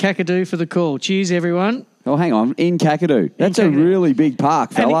in Kakadu for the call. Cheers, everyone. Oh, hang on. In Kakadu. That's a Kakadu. really big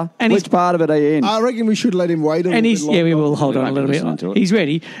park, fella. and Which part of it are you in? I reckon we should let him wait a little bit longer. Yeah, we will hold on a I've little been listening to bit. it. He's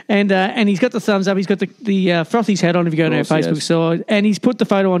ready, and he's got the thumbs up. He's got the frothy's hat on. If you go on our Of course he Facebook has. side, and he's put the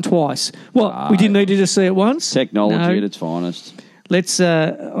photo on twice. Well, we didn't need to just see it once. Technology No. at its finest. Let's.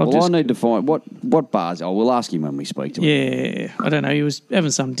 I need to find what bars. Oh, we'll ask him when we speak to him. Yeah, I don't know. He was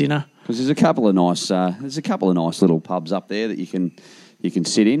having some dinner. Because there's a couple of nice little pubs up there that you can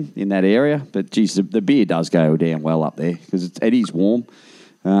sit in that area. But geez, the beer does go damn well up there because it is warm.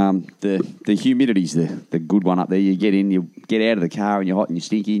 The humidity's the good one up there. You get in, you get out of the car, and you're hot and you're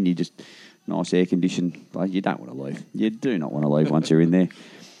stinky, and you just nice air conditioned. Like, you don't want to leave. You do not want to leave once you're in there.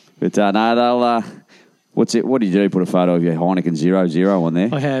 But no, they'll. What did you do? Put a photo of your Heineken 0.0 on there.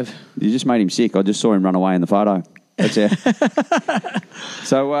 I have. You just made him sick. I just saw him run away in the photo. That's it.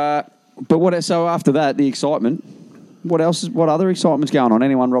 So after that, the excitement. What else? What other excitement's going on?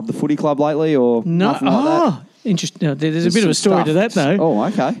 Anyone robbed the footy club lately, or No. nothing like that? Interesting. No, there's a bit of a some story stuff. to that, though. Oh,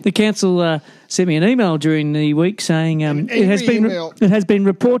 okay. The council sent me an email during the week saying it has been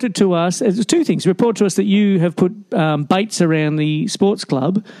reported to us. There's two things. Reported to us that you have put baits around the sports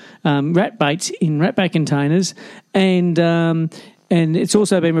club, rat baits in rat bag containers, and And it's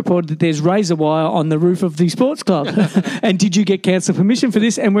also been reported that there's razor wire on the roof of the sports club. And did you get council permission for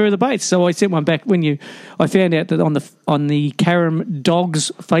this? And where are the baits? So I sent one back I found out that on the Carrum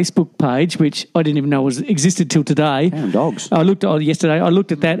Dogs Facebook page, which I didn't even know existed till today. Carrum Dogs. I looked yesterday. I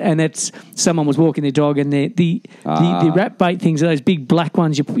looked at that, and that's someone was walking their dog, and the wrap bait things are those big black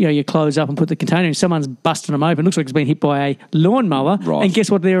ones. You close up and put the container in. Someone's busting them open. Looks like it's been hit by a lawnmower. Right. And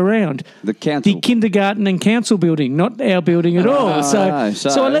guess what? They're around The council. the kindergarten and council building, not our building at all. So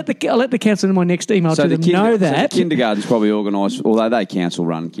I let the council in my next email to them know that. So the kindergarten's probably organised, although they council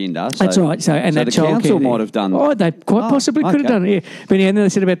run kinder. So, That's right. So that the childcare council there. might have done. Oh, they quite possibly could have done it. Yeah. But yeah, and then they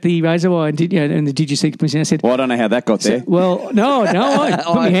said about the razor wire and did you seek permission? I said, Well, I don't know how that got there. well, no, I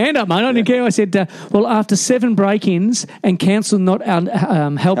put my hand up, mate. I didn't care. I said, well, after 7 break-ins and council not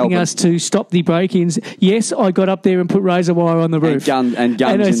helping us to stop the break-ins, yes, I got up there and put razor wire on the roof. Guns in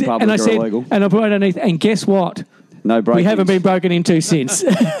public are illegal. And I put it underneath. And guess what? No break. We haven't been broken into since.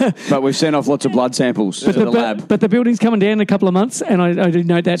 But we've sent off lots of blood samples to the lab. But the building's coming down in a couple of months, and I did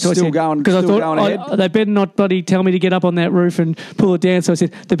note that. So Still I said, going- because I still thought going ahead? they better not bloody tell me to get up on that roof and pull it down. So I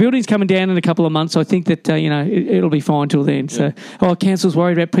said the building's coming down in a couple of months. So I think that it'll be fine till then. So council's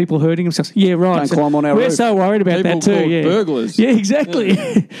worried about people hurting themselves. Yeah, right. Don't So climb on our we're roof. so worried about People that too. called Yeah, burglars. Yeah, exactly.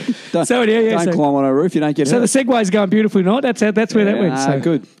 Don't, So, yeah, don't climb on a roof. You don't get So hurt. the segue's going beautifully, not? That's where that went. So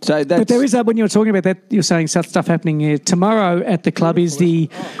Good. So that's, But there is when you were talking about that, you're saying such stuff happening here. Tomorrow at the club is the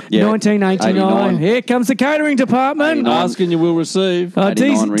 1989. 89. Here comes the catering department. 89. Ask and you will receive.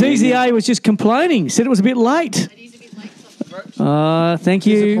 89 reunion. DZA was just complaining, said it was a bit late. Thank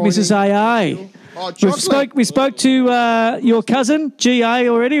you, Mrs. AA. Oh, chocolate. We spoke to your cousin, GA,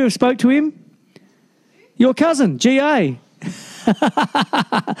 already. We spoke to him. Your cousin, GA.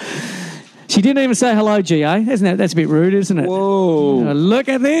 She didn't even say hello, GA. That's a bit rude, isn't it? Whoa. Look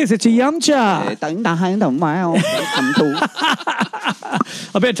at this. It's a yumcha.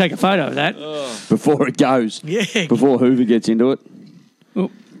 I better take a photo of that. Before it goes. Yeah. Before Hoover gets into it.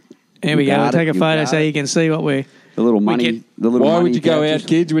 There we You go. got We'll it, take a you photo got so it. you can see what we're... The little money. Wicked. The little Why money would you go pouches. out,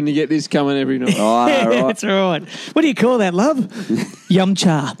 kids, when you get this coming every night? Oh, Yeah, right. that's right. What do you call that, love?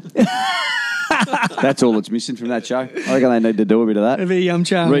 Yumcha. That's all that's missing from that show. I reckon they need to do a bit of that. It'll be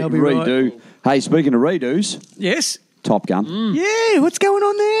yumcha. They'll be right. Redo. Hey, speaking of redos, Yes? Top Gun. Yeah, what's going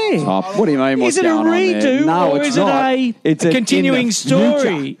on there? Top. What do you mean? What's Is it a going on there? redo No, or it's is not. it It's a continuing in the story?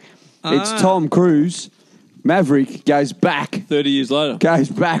 future. It's Tom Cruise. Maverick goes back. 30 years later. Goes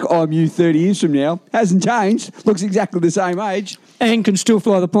back. I'm you 30 years from now. Hasn't changed. Looks exactly the same age. And can still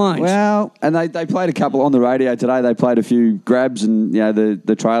fly the planes. Well, and they played a couple on the radio today. They played a few grabs and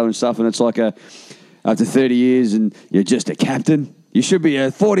the trailer and stuff. And it's like after 30 years and you're just a captain. You should be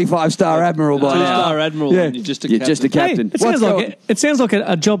a 45-star admiral by now. Two-star admiral. Yeah. And you're just a You're captain. just a Hey, captain. it sounds like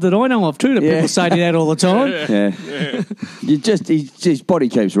a job that I know of too. That Yeah. people say to that all the time. Yeah. His body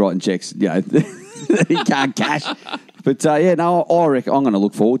keeps writing checks. You know, he can't cash. But I reckon I'm going to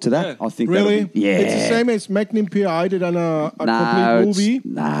look forward to that. Yeah. I think Really? that'll be, yeah. It's the same as Magnum P.I. did on a complete No, movie.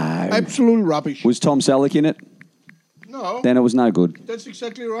 no. Absolute rubbish. Was Tom Selleck in it? No, Then it was no good. that's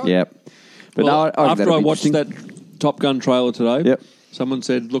exactly right. Yep. But Well, no, I reckon after that'll I be watched interesting. that Top Gun trailer today, Yep. someone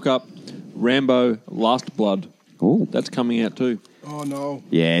said, look up Rambo Last Blood. Ooh. That's coming out too. Oh no.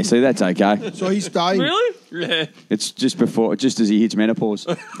 Yeah, see, that's okay. So he's dying. Really? Yeah. It's just as he hits menopause.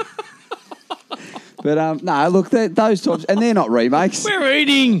 But no, look, those types, and they're not remakes. We're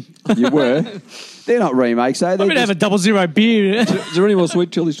eating. You were. They're not remakes, though. I'm They're going to have a just 00 beer. Is there any more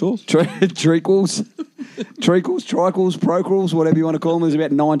sweet chili sauce? treacles, tricles, procrules, whatever you want to call them. There's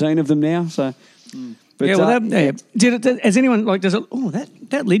about 19 of them now. So, but, Yeah, well, has anyone does it? Oh,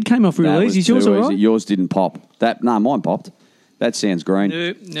 that lid came off real that easy. was Is yours too all easy. right? Yours didn't pop. Mine popped. That sounds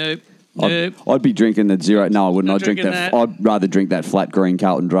green. Nope. I'd be drinking the zero. No, I wouldn't. Not I'd drink drinking that. that. I'd rather drink that flat green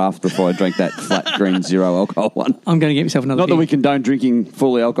Carlton Draft before I drink that flat green zero alcohol one. I'm going to get myself another Not that beer. we condone drinking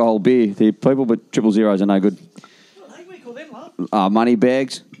fully alcohol beer, here, people, but 000s are no good. Money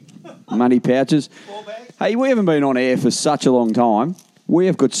bags, money pouches. Hey, we haven't been on air for such a long time. We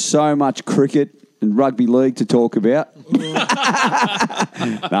have got so much cricket and rugby league to talk about.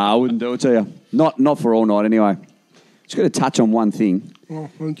 I wouldn't do it to you. Not for all night anyway. Just got to touch on one thing. Oh,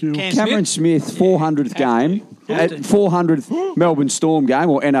 thank you. Cameron Smith, 400th game, at 400th Melbourne Storm game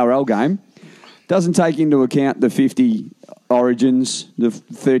or NRL game, doesn't take into account the 50 origins, the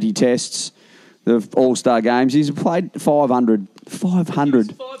 30 tests, the All-Star games. He's played 500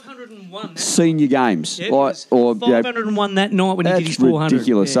 501. senior games. Yeah, it was 501 that night when he did his that's 400.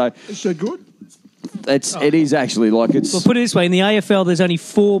 ridiculous. Yeah. So Is that good? It is actually like it's. Well, put it this way: in the AFL, there's only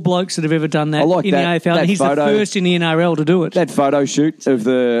 4 blokes that have ever done that I like in that- the AFL, that and he's photo. the first in the NRL to do it. That photo shoot of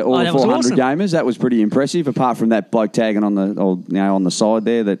the all that was 400 awesome. gamers, that was pretty impressive. Apart from that bloke tagging on the side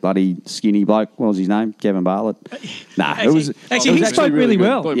there, that bloody skinny bloke. What was his name? Kevin Bartlett. Nah, it was He spoke really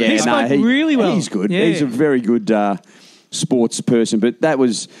well. good. Yeah, he spoke really well. He's good. Yeah. He's a very good sports person. But that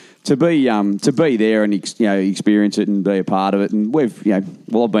was to be there and experience it and be a part of it. And we've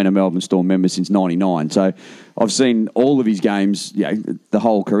I've been a Melbourne Storm member since '99, so I've seen all of his games, the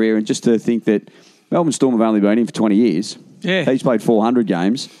whole career. And just to think that Melbourne Storm have only been in for 20 years. Yeah. He's played 400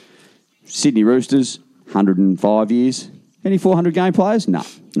 games. Sydney Roosters 105 years. Any 400 game players? No.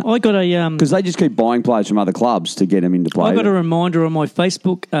 I got a Because they just keep buying players from other clubs to get them into play. I got a reminder on my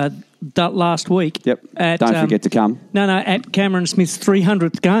Facebook that last week. Yep. Don't forget to come. No, at Cameron Smith's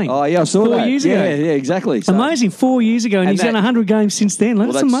 300th game. Oh, yeah, I saw 4 that. years ago. Yeah, exactly. So- Amazing, 4 years ago, and And he's done that- 100 games since then.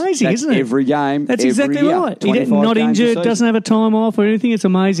 That's amazing, that's isn't it? every game. That's every exactly year. right. He's 25 not games a injured, season. doesn't have a time off or anything. It's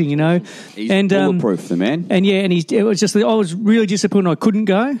amazing, He's bulletproof, the man. And it was just I was really disappointed I couldn't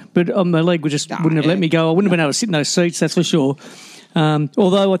go, but my leg wouldn't have let me go. I wouldn't have been able to sit in those seats, that's for sure.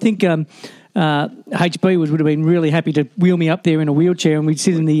 Although I think HB would have been really happy to wheel me up there in a wheelchair and we'd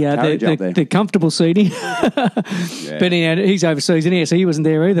sit in Carriage up there. the comfortable seating. But anyhow, he's overseas anyhow, so he wasn't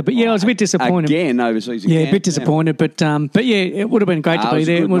there either. But yeah, I was a bit disappointed. Again, overseas Yeah, again. a bit disappointed, but yeah, it would have been great to It be was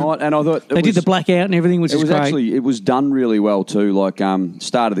a there. good night, and I thought They did the blackout and everything, which It is was great. actually it was done really well too. Like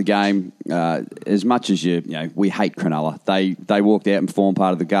start of the game, as much as we hate Cronulla, they walked out and formed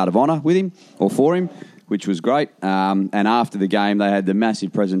part of the Guard of Honour with him or for him, which was great. And after the game, they had the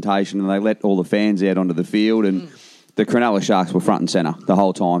massive presentation and they let all the fans out onto the field. And the Cronulla Sharks were front and centre the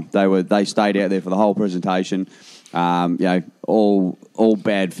whole time. They stayed out there for the whole presentation. All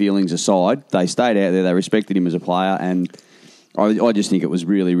bad feelings aside, they stayed out there. They respected him as a player, and I just think it was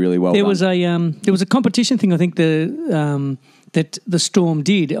really, really well There done. was a competition thing. I think that the Storm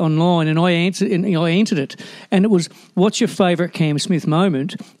did online, and I entered it, and it was what's your favourite Cam Smith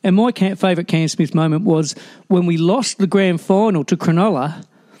moment? And my favourite Cam Smith moment was when we lost the grand final to Cronulla.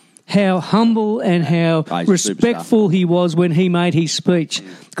 How humble and how he's a respectful he was when he made his speech,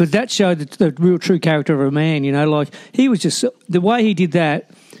 because that showed the real true character of a man. Like he was just the way he did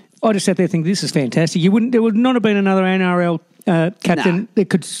that. I just sat there thinking, this is fantastic. There would not have been another NRL captain that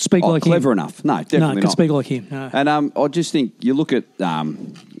could speak like clever him. enough. No, definitely could not. speak like him. No. And I just think you look at.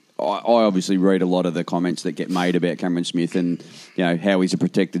 I obviously read a lot of the comments that get made about Cameron Smith and how he's a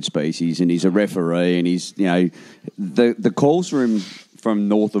protected species and he's a referee and he's the calls for him from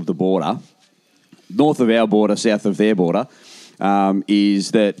north of the border, north of our border, south of their border, is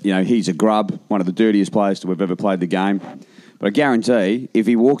that he's a grub, one of the dirtiest players to have ever played the game. But I guarantee if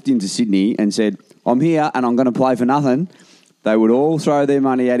he walked into Sydney and said, "I'm here and I'm going to play for nothing," they would all throw their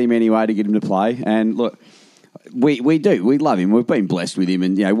money at him anyway to get him to play. And look, we love him. We've been blessed with him,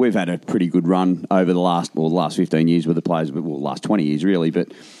 and we've had a pretty good run over the last 15 years with the players, but last 20 years really. But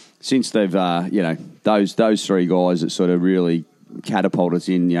since they've those three guys that sort of really catapulted us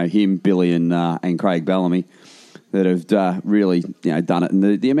in, him, Billy, and Craig Bellamy, that have really done it,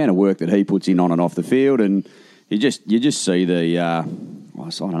 and the amount of work that he puts in on and off the field, and you just see the I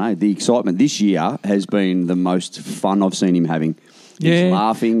don't know, the excitement this year has been the most fun I've seen him having. He's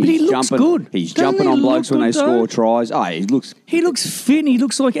laughing. But he's he looks jumping. good. He's Doesn't jumping he on blokes look when they good, though? score tries. Oh, he looks fit. He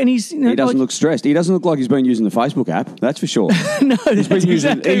looks like, and he's he doesn't look stressed. He doesn't look like he's been using the Facebook app. That's for sure. No, he's been He's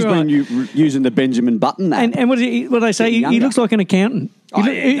been using the Benjamin Button app. And what they say? He looks like an accountant. Oh,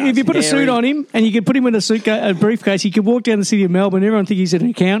 yeah, he If you does. put a suit Hairy. on him and you could put him in a briefcase, he could walk down the city of Melbourne. Everyone think he's an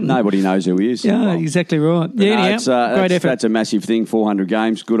accountant. Nobody knows who he is. Yeah, Well, exactly right. but Yeah, no, anyhow, great effort. That's a massive thing. 400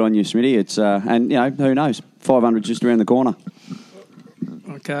 games. Good on you, Smitty. It's and who knows? 500 just around the corner.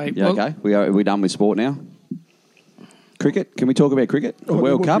 Okay. Yeah, okay. Are we done with sport now? Cricket? Can we talk about cricket? The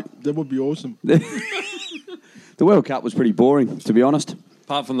World Cup? That would be awesome. The World Cup was pretty boring, to be honest.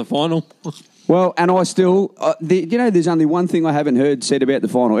 Apart from the final. Well, and I still, there's only one thing I haven't heard said about the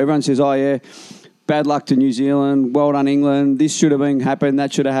final. Everyone says, "Oh yeah, bad luck to New Zealand. Well done, England. This should have happened.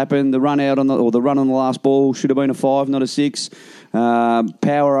 That should have happened. The run on the last ball should have been a 5, not a 6.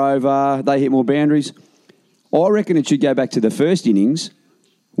 Power over. They hit more boundaries." I reckon it should go back to the first innings,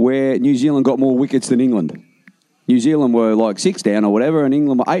 where New Zealand got more wickets than England. New Zealand were like 6 down or whatever, and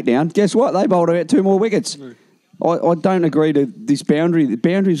England were 8 down. Guess what? They bowled out 2 more wickets. I don't agree to this boundary. The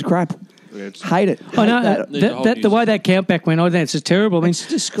boundary's crap. Yeah, it's- Hate it. I know Need to hold the way that count back went. I think it's just terrible. I mean, It's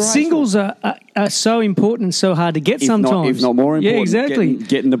disgraceful. singles are so important and so hard to get sometimes. If not more important. Yeah, exactly.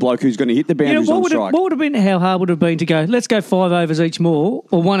 Getting the bloke who's going to hit the boundaries on strike. what would have been? How hard would it have been to go? Let's go 5 overs each more,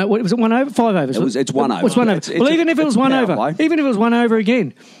 or one? What was it? 1 over? 5 overs. It's 1 over. It's 1 over. It's well, a- even if it it's was a 1 power over, play. even if it was 1 over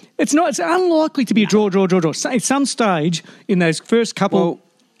again. It's not. It's unlikely to be a draw. At some stage in those first couple, Well,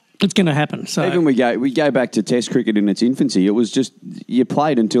 it's going to happen. So Even we go back to Test cricket in its infancy. It was just you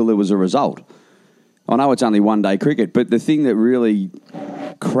played until there was a result. I know it's only one-day cricket, but the thing that really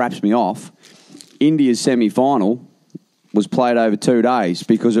craps me off, India's semi-final was played over 2 days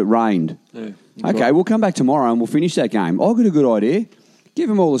because it rained. Yeah, Okay, we'll come back tomorrow and we'll finish that game. I've got a good idea. Give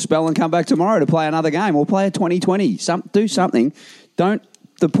them all a spell and come back tomorrow to play another game. We'll play a 2020. Do something. Don't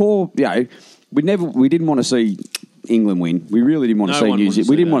the poor. We didn't want to see England win. We really didn't want to No see one New wanted to Zealand.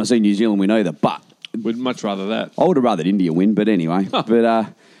 We see didn't that. want to see New Zealand win either. But We'd much rather that. I would have rather India win. But anyway,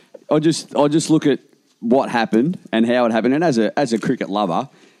 I just look at what happened and how it happened. And as a cricket lover,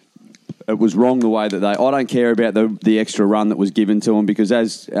 it was wrong the way that I don't care about the extra run that was given to him because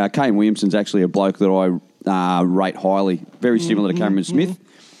as Kane Williamson's actually a bloke that I rate highly, very similar to Cameron Smith.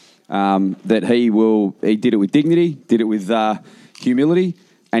 That he did it with dignity, did it with humility,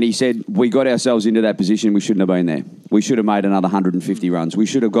 and he said we got ourselves into that position. We shouldn't have been there. We should have made another 150 runs. We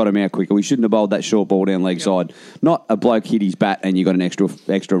should have got him out quicker. We shouldn't have bowled that short ball down leg side. Not a bloke hit his bat and you got an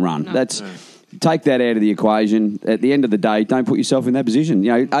extra run. Take that out of the equation. At the end of the day, don't put yourself in that position.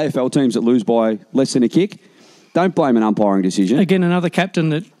 You know, AFL teams that lose by less than a kick, don't blame an umpiring decision. again, another captain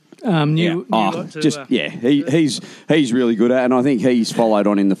that knew. He's really good at, and I think he's followed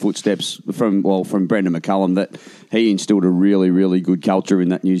on in the footsteps from Brendan McCullum that he instilled a really, really good culture in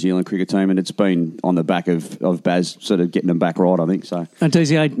that New Zealand cricket team, and it's been on the back of Baz sort of getting them back right, I think. So, And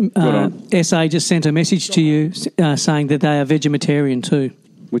DCA, SA just sent a message to you saying that they are vegetarian too.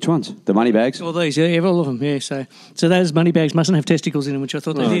 which ones? The money bags? All these, yeah, all of them, yeah. So those money bags mustn't have testicles in them, which I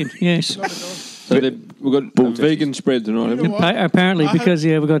thought they did. Yes, So we've got a vegan spread tonight, haven't we? apparently because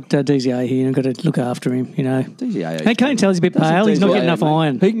we've got DZA here and I've got to look after him. You know, DZA. hey, Kane tells he's a bit pale. He's not DZA, getting enough mate.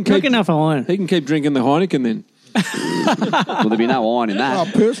 iron. He can Not keep- getting enough iron. He can keep drinking the Heineken then. Well, there'd be no iron in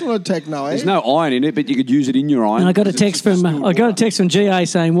that. Personal attack now, eh? There's no iron in it, but you could use it in your iron. And I got a text from GA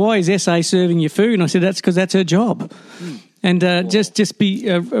saying, "Why is SA serving you food?" And I said, "That's because that's her job." And just be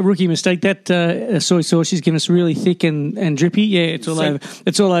a rookie mistake. That soy sauce she's given us really thick and drippy. Yeah, it's all over.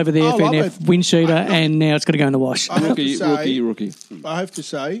 It's all over the I love FNF it. wind sheeter, and now it's got to go in the wash. I have to say, Rookie. I have to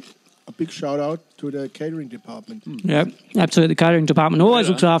say, a big shout out to the catering department. Yeah, absolutely. The catering department always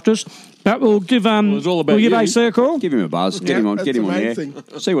looks after us. But we'll give it's all about we'll give you. AC a call. Give him a buzz. Get him on. that's Get him the on main there.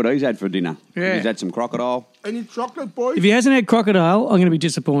 thing. See what he's had for dinner. Yeah. He's had some crocodile. Any chocolate, boys? If he hasn't had crocodile, I'm going to be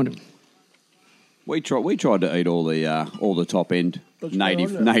disappointed. We tried to eat all the top end What's going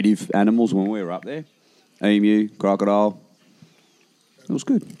on there? native animals when we were up there. Emu, crocodile. It was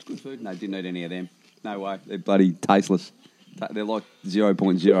good. It's good food. No, didn't eat any of them. No way. They're bloody tasteless. They're like 0.0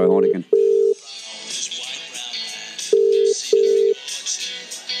 Heineken.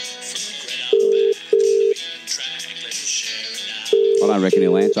 I don't reckon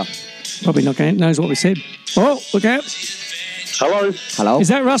he'll answer. Probably not going to knows what we said. Oh, look out. Hello? Hello? Is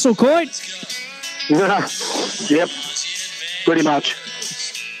that Russell Coit? Yep. Pretty much.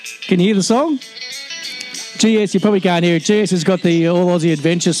 Can you hear the song? GS, you probably can't hear it. GS has got the All Aussie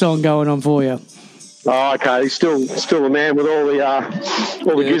Adventure song going on for you. Oh, okay. He's still a man with all the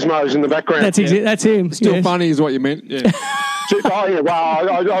gizmos in the background. That's him. Still yes. funny is what you meant. Yeah. Oh, yeah. Wow.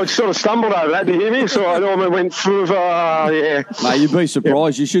 I sort of stumbled over that. Did you hear me? So I almost went through. Yeah. Mate, you'd be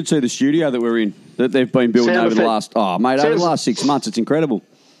surprised. You should see the studio that we're in, that they've been building Sound over the effect. last... Oh, mate, over the Sounds- last 6 months. It's incredible.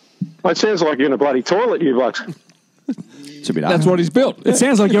 It sounds like you're in a bloody toilet, you blokes. It's a bit That's what he's built. It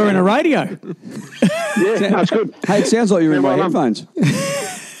sounds like you're in a radio. Yeah, that's good. Hey, it sounds like you're in my Yeah, well, headphones.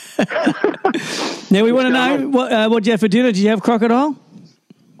 Now, we want to going know, what did you have for dinner? Did you have crocodile?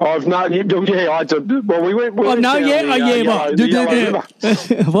 I've no. Yeah, I did. Well, we went. We Oh, went no, down yeah? the, Oh, yeah, Yellow- what? the Yellow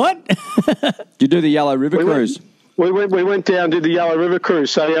River. What? You do the Yellow River We went- Cruise. We went down to the Yellow River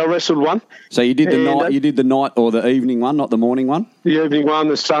cruise. So I wrestled one, So you did the And, night. You did the night or the evening one, not the morning one. the evening one,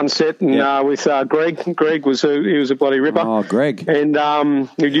 the sunset, and Yeah. with Greg. Greg was a bloody ripper. Oh, Greg. And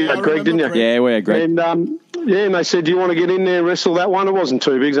you had Greg, didn't you? Greg. Yeah, we had Greg. And and they said, "Do you want to get in there and wrestle that one?" It wasn't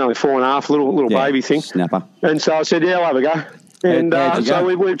too big; it was only 4.5, little Yeah, baby thing. snapper. And so I said, "Yeah, I'll have a go." And how'd you so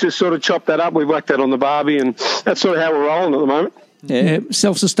go? we've just sort of chopped that up. We've whacked that on the barbie, and that's sort of how we're rolling at the moment. Yeah,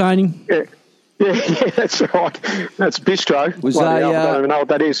 self-sustaining. Yeah, that's right. That's bistro. Was Bloody hell, they, I don't even know what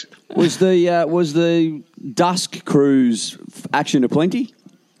that is. Was the dusk cruise action aplenty?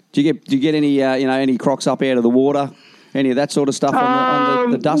 Do you get any any crocs up out of the water? Any of that sort of stuff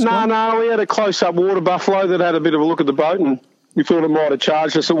on the dusk one? No. We had a close-up water buffalo that had a bit of a look at the boat, and we thought it might have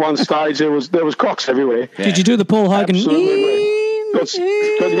charged us at one stage. There was crocs everywhere. Did you do the Paul Hogan?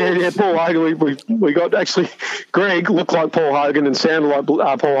 Absolutely. Paul Hogan. We got actually. Greg looked like Paul Hogan and sounded like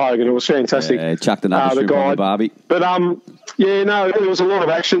Paul Hogan. It was fantastic. Yeah, chucked another the shrimp on guy. the barbie. But Yeah, no, there was a lot of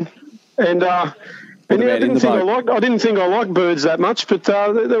action, and I didn't think I liked birds that much, but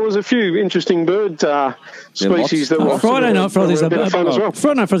there was a few interesting bird species that were Friday night for a bit of fun as well.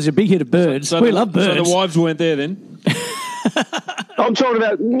 Friday night for us is a big hit of birds. We love birds. So the wives weren't there then? I'm talking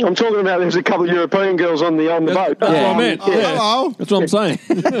about. There's a couple of European girls on the boat. That's what I meant. Yeah. Hello. That's what I'm saying.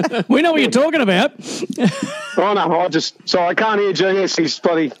 We know what you're talking about. Oh no, I can't hear GS. He's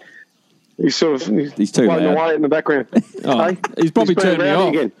bloody. He's sort of He's too floating loud. away in the background. Oh, he's probably been turned me rowdy off.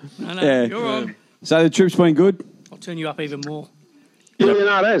 again. No, Yeah. you're on. So the trip's been good. I'll turn you up even more. Yeah,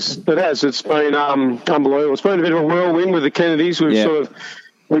 no, it has. It has. It's been unbelievable. It's been a bit of a whirlwind with the Kennedys. We've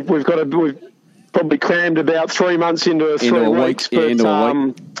probably crammed about 3 months into 3 weeks. But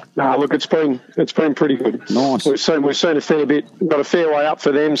look, it's been pretty good. Nice. We've seen a fair bit. Got a fair way up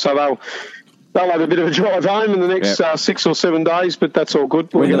for them, so they'll have a bit of a drive home in the next 6 or 7 days. But that's all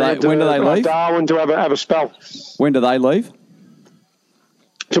good. When do they leave? Darwin to have a spell. When do they leave?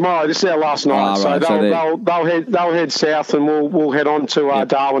 Tomorrow, this is our last night, right, they'll head south, and we'll head on to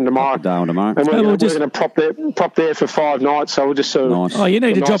Darwin tomorrow. And we're going to prop there for 5 nights. So we'll just Nice. Oh, you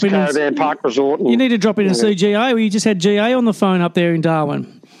need to drop in caravan park resort. You need to drop in and see GA. We just had GA on the phone up there in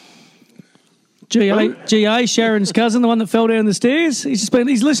Darwin. GA, Sharon's cousin, the one that fell down the stairs. He's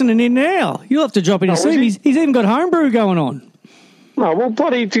listening in now. You'll have to drop in and see him. He's even got homebrew going on. Oh, well,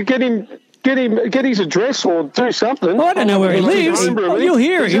 bloody, to get his address or do something. Oh, I don't know where he lives. You'll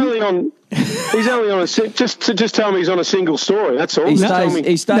hear him. He's only on just tell me he's on a single story. That's all. He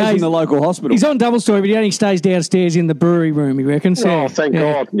stays in the local hospital. He's on double story, but he only stays downstairs in the brewery room, he reckons. Oh, thank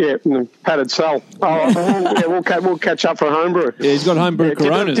God. Yeah, in the padded cell. We'll catch up for a homebrew. Yeah, he's got homebrew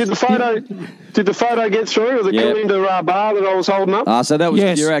Coronas. Did the photo get through of the Corinda bar that I was holding up? So that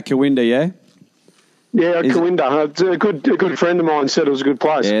was you're at Corinda, yeah? Yeah, Corinda. A good friend of mine said it was a good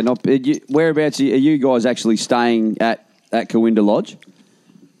place. Yeah, whereabouts are you guys actually staying at Corinda Lodge?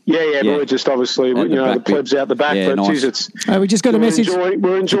 Yeah. We're just obviously, the plebs out the back. Yeah, but nice. We just got a message.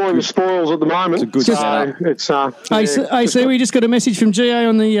 We're enjoying the spoils at the moment. It's a good setup. AC, we just got a message from GA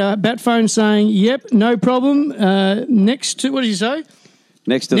on the bat phone saying, yep, no problem. Next to, what did you say?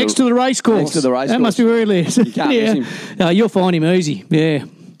 Next to the race course. Next to the race course. That must be where he lives. You can't miss him. You'll find him easy. Yeah.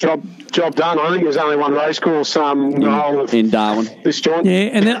 Job done. I think there's only one race course in Darwin. This joint. Yeah,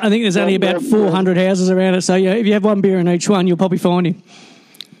 and then I think there's only about 400 houses around it. So if you have one beer in each one, you'll probably find him.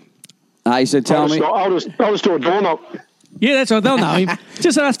 He said, tell me. I'll just do a door knock. Yeah, that's right. They'll know him.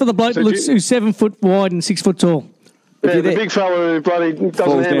 Just ask for the bloke who's 7 foot wide and 6 foot tall. Yeah, the big fella who bloody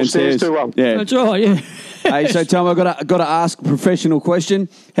doesn't handle stairs too well. Yeah. That's right, yeah. Hey, so tell me, I've got to ask a professional question.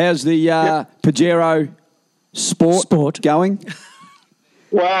 How's the Pajero sport going?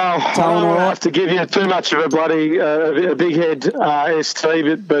 Well, I don't have to give you too much of a bloody a big head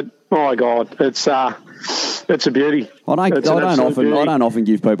ST, but oh my God, it's a beauty. I don't often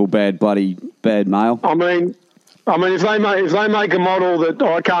give people bad mail. I mean, if they make a model that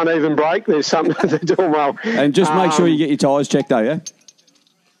I can't even break, there's something they're doing well. And just make sure you get your tyres checked, though, yeah.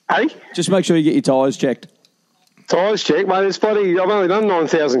 Hey, just make sure you get your tyres checked. Tyres checked, mate. It's bloody. I've only done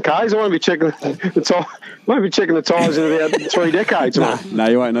 9,000 k's. I won't be checking the tyres. Won't be checking the tyres in about 3 decades. No,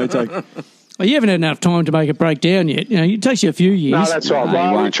 you won't. No, take. Well, you haven't had enough time to make it break down yet. It takes you a few years. No, that's right.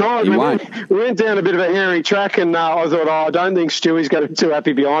 Well, we tried. We went down a bit of a hairy track, and I thought, I don't think Stewie's going to be too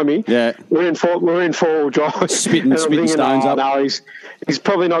happy behind me. Yeah, we're in four-wheel drive, spitting stones up. No, he's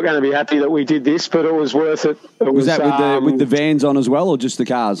probably not going to be happy that we did this, but it was worth it. Was that with the vans on as well, or just the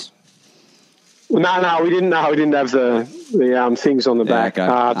cars? No, we didn't. No, we didn't have the things on the back.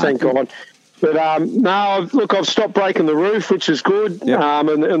 Okay. Thank God. But no, look, I've stopped breaking the roof, which is good. Yep.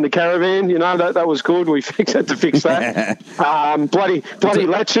 And the caravan, that was good. We had to fix that. bloody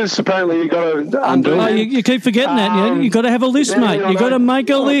latches. Apparently, you got to undo. Oh, you keep forgetting that. You got to have a list, mate. You got to make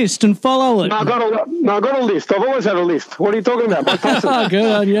a list and follow it. No, I got a list. I've always had a list. What are you talking about? Oh, good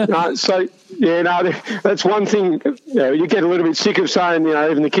on you. That's one thing. You get a little bit sick of saying,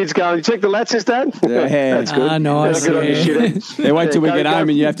 even the kids going, "You check the latches, Dad." Yeah, that's good. Nice. Wait till we get home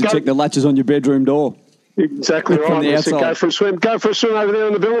and you have to check the latches on your bedroom door. Exactly right. From the outside. Go for a swim over there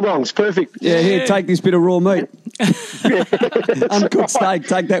on the billabongs. Perfect. Yeah, here, take this bit of raw meat. Uncooked steak.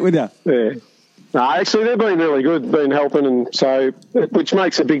 Take that with you. Yeah. No, actually, they've been really good, been helping, and so which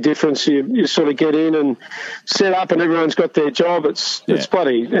makes a big difference. You sort of get in and set up, and everyone's got their job. It's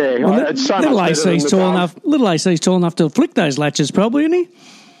bloody Well, it's so little much better AC's tall enough. Little AC's tall enough to flick those latches, probably, isn't he?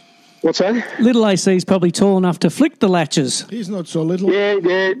 What's that? Little AC's probably tall enough to flick the latches. He's not so little. Yeah.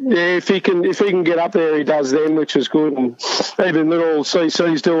 If he can get up there, he does them, which is good. And even little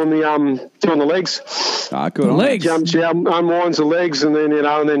CC's doing the legs. Ah, good. The on legs. Jumps out, unwinds the legs, and then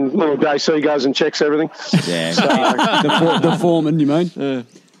little JC goes and checks everything. Yeah. the foreman, you mean?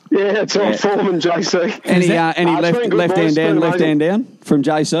 Yeah, it's all Foreman JC. Any left hand down from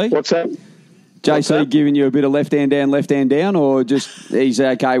JC? What's that? JC giving you a bit of left hand down, or just he's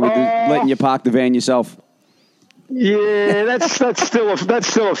okay with letting you park the van yourself? Yeah, that's still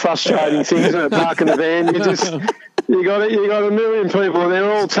a frustrating thing, isn't it? Parking the van, you got a million people, and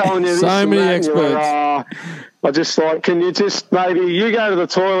they're all telling you this. So many experts. I just like, can you just maybe you go to the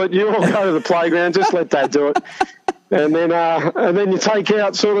toilet, you all go to the playground, just let that do it. And then you take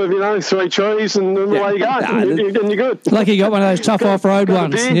out sort of, 3 trees and away you go. And you're good. Lucky you got one of those tough off-road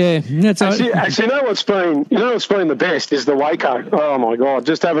ones. Yeah, that's actually, you know what's been the best is the Waco. Oh my God,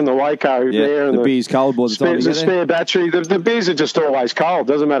 just having the Waco there and the beer's cold by the time you get there. Spare battery. The beers are just always cold.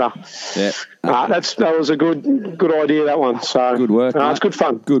 Doesn't matter. Yeah, that was a good idea, that one. So good work. It's good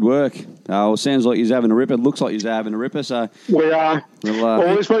fun. Good work. Well, sounds like you're having a ripper. Looks like you're having a ripper. So we are. Well,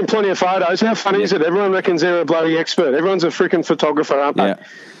 there's been plenty of photos. How funny is it? Everyone reckons they're a bloody expert. Everyone's a freaking photographer, aren't they? Yeah.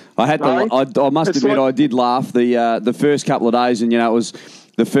 I must admit, I did laugh the first couple of days, and it was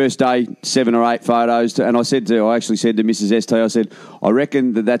the first day 7 or 8 photos, and I actually said to Mrs. ST, I said, I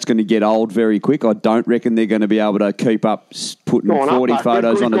reckon that's going to get old very quick. I don't reckon they're going to be able to keep up putting 40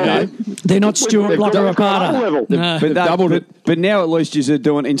 photos on a day. They're not Stuart Blocker Rapata. They've doubled it. But now at least you're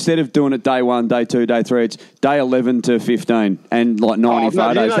doing, instead of doing it day 1, day 2, day 3, it's day 11 to 15 and like 90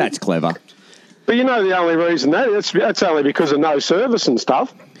 photos. That's clever. But the only reason that's only because of no service and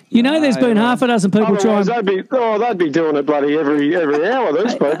stuff. There's been half a dozen people trying. They'd be doing it bloody every hour,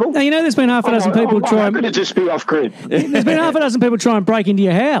 those people. There's been half a dozen people trying. Could it just be off grid? There's been half a dozen people try and break into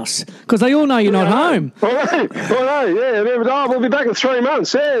your house because they all know you're not home. We'll be back in 3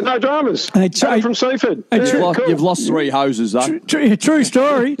 months. Yeah, no dramas. From Seaford. You've lost 3 hoses, though. True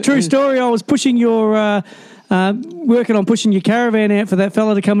story. True story. I was pushing your. Working on pushing your caravan out for that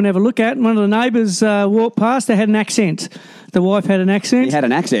fella to come and have a look at, and one of the neighbours walked past. They had an accent. The wife had an accent. He had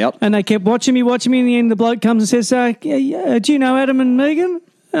an axe out. And they kept watching me. In the end, the bloke comes and says, do you know Adam and Megan?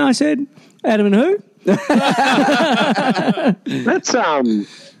 And I said, Adam and who?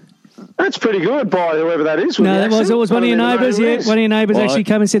 That's pretty good by whoever that is. No, it was one of your neighbours. Yeah, one of your neighbours actually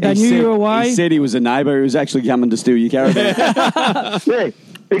came and said they knew you were away. He said he was a neighbour who was actually coming to steal your caravan. Yeah,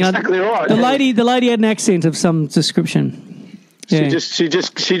 exactly right. The lady had an accent of some description. Yeah. She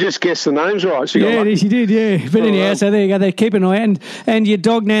just guessed the names right. She did. Yeah, but anyhow, so there you go. They keep an eye out, and your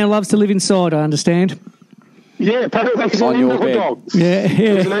dog now loves to live inside. I understand. Yeah, apparently he's an indoor dog. Yeah.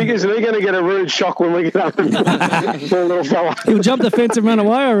 Isn't he going to get a rude shock when we get home? Poor little fella. He'll jump the fence and run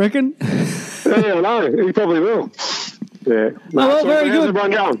away, I reckon. Yeah, I know. He probably will. Yeah. Very good. How's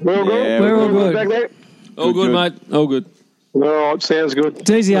everyone going? We're all good? Yeah, we're all good. Back there? All good, mate. All good. All right, sounds good.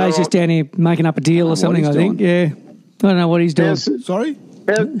 DZA's just down here making up a deal or something, I think. Yeah. I don't know what he's doing. Sorry?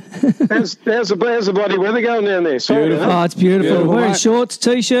 How's the bloody weather going down there? Oh, it's beautiful. Wearing shorts,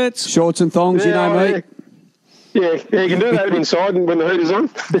 T-shirts. Shorts and thongs, mate. Yeah, you can do that inside when the heat is on.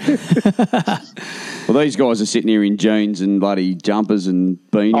 Well, these guys are sitting here in jeans and bloody jumpers and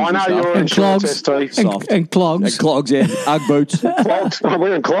beanies. I know you're in clogs. And clogs. And clogs, yeah. Ugg boots. Clogs. I'm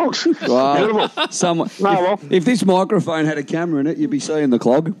wearing clogs. Wow. If this microphone had a camera in it, you'd be seeing the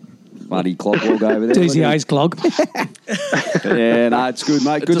clog. Bloody clog will go over there. DZA's clog. Yeah, no, it's good,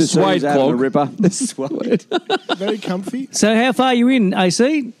 mate. Good to see you having a ripper. Suede. Very comfy. So how far are you in,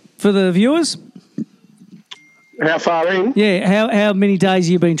 AC, for the viewers? How far in? Yeah, how many days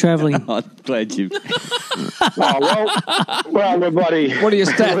have you been travelling? I'm glad you... Well, we're bloody... What are your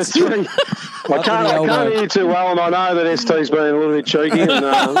stats? I can't hear too well, and I know that ST's been a little bit cheeky, and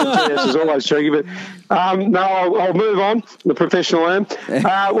GS is always cheeky, but no, I'll move on. The professional am.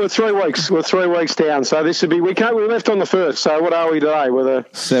 We're 3 weeks. We're 3 weeks down, so this would be... We left on the 1st, so what are we today? We're the...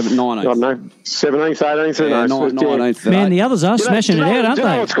 19th. I don't know, 17th, 18th, yeah, 19th. Man, the others are smashing it out, aren't they? You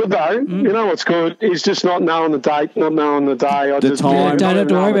know what's good, though? You know what's good is just not knowing the date, not knowing the day. The time. Don't have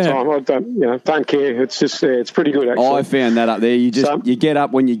to worry about it. I don't care. It's just, it's pretty good, actually. I found that up there. You get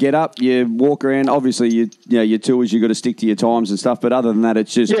up when you get up, you walk around. Obviously, your tours, you've got to stick to your times and stuff, but other than that,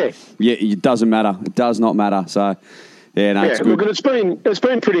 it's just, it doesn't matter. It does not matter. So, Yeah, no, it's good. Look, it's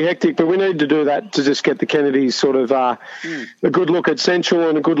been pretty hectic, but we need to do that to just get the Kennedys sort of a good look at Central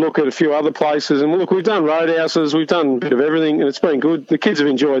and a good look at a few other places. And look, we've done roadhouses, we've done a bit of everything, and it's been good. The kids have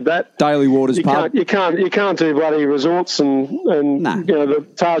enjoyed that. Daily Waters pub. You can't do bloody resorts and the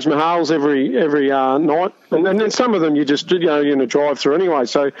Taj Mahals every night, and then some of them you just you're going to drive through anyway.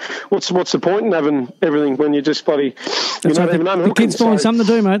 So what's the point in having everything when you just bloody the kids find something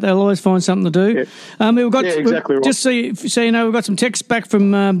to do, mate. They'll always find something to do. Yeah. We've got exactly right. Just so you know, we've got some text back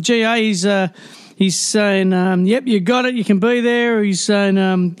from GA. He's saying, yep, you got it, you can be there. He's saying,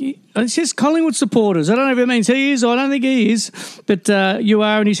 it says Collingwood supporters. I don't know if it means he is, I don't think he is, but you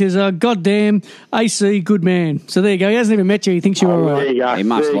are. And he says, God damn, AC, good man. So there you go. He hasn't even met you. He thinks you're all right. There you go. He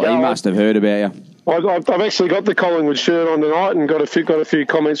must have heard about you. I've actually got the Collingwood shirt on tonight and got a few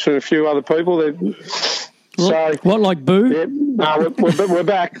comments from a few other people. So what, like boo? Yeah, no, we're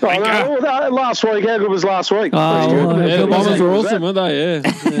back. Last week, how good was last week? The Bombers were awesome, weren't they?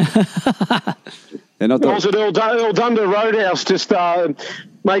 Yeah. They're not. I was at Earl Dunder Roadhouse, just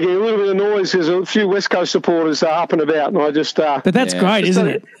making a little bit of noise because a few West Coast supporters are up and about, and I just. But that's great, isn't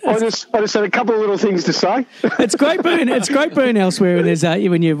it? I just had a couple of little things to say. It's great being elsewhere when there's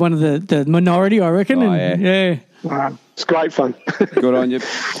when you're one of the minority, I reckon. Oh, yeah. It's great fun. Good on you.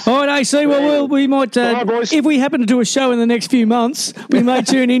 All right, AC. Well, we might, if we happen to do a show in the next few months, we may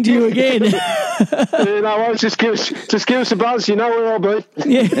tune into you again. Just give us a buzz. You know where I'll be.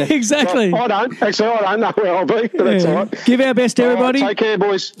 Yeah, exactly. I don't know where I'll be, but that's all right. Give our best to everybody. Take care,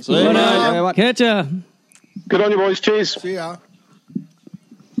 boys. See you, mate. Catch ya. Good on you, boys. Cheers. See ya.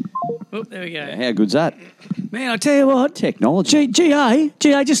 Oh, there we go. Yeah, how good's that? Man, I tell you what. Technology. GA,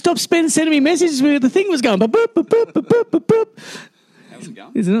 just stop sending me messages where the thing was going. Boop, boop, boop, boop, boop, boop, boop. How's it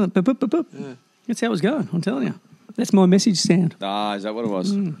going? There's another boop, boop, boop, boop. Yeah. That's how it was going, I'm telling you. That's my message sound. Is that what it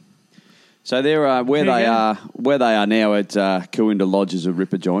was? So they're where they are now at Cooinda Lodge is a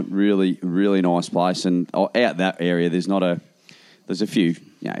ripper joint. Really, really nice place. And out that area, there's a few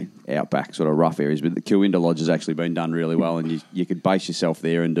outback sort of rough areas, but the Cooinda Lodge has actually been done really well, and you could base yourself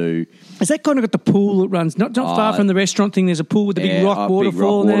there and do. Has that kind of got the pool that runs not far from the restaurant thing? There's a pool with a big rock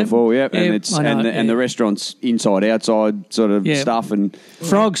waterfall. Big rock waterfall, yeah. And the restaurant's inside outside sort of stuff and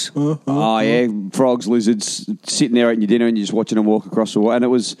frogs. Frogs, lizards sitting there eating your dinner and you're just watching them walk across the water. And it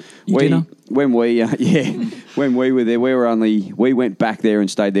was when we were there, we went back there and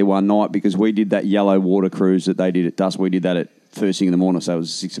stayed there one night because we did that yellow water cruise that they did at dusk. We did that at first thing in the morning, so it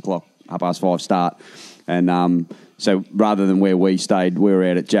was 6 o'clock, 5:30 start. And so rather than where we stayed, we were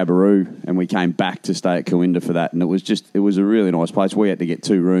out at Jabiru, and we came back to stay at Cooinda for that. And it was a really nice place. We had to get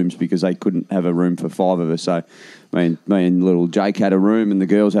 2 rooms because they couldn't have a room for 5 of us. So me and little Jake had a room, and the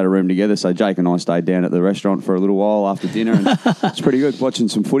girls had a room together. So Jake and I stayed down at the restaurant for a little while after dinner, and it's pretty good watching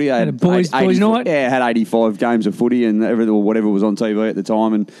some footy. I had boys night. Yeah, had 85 games of footy and whatever was on TV at the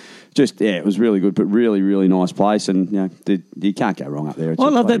time, and. It was really good, but really, really nice place, and you can't go wrong up there. I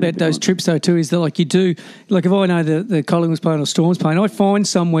love that about those trips though too. Is that like you do, like if I know the Collingwood's playing or Storm's playing, I find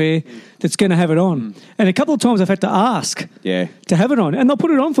somewhere that's going to have it on, and a couple of times I've had to ask, to have it on, and they'll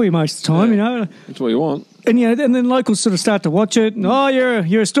put it on for you most of the time. That's what you want. And and then locals sort of start to watch it. And,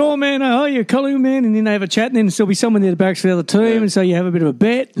 you're a Storm man. Oh, you're a Collingwood man. And then they have a chat. And then there'll be someone there that backs for the other team. And so you have a bit of a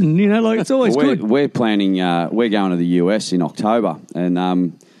bet. And it's always good. We're planning. We're going to the US in October,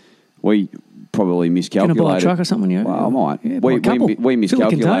 and we probably miscalculated. Going to buy a truck or something, yeah? Well, I might. Yeah, we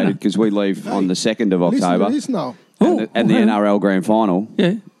miscalculated because we leave on the 2nd of October. Listen to this now. And the NRL Grand Final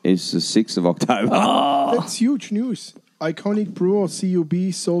is the 6th of October. Oh. That's huge news. Iconic Brewer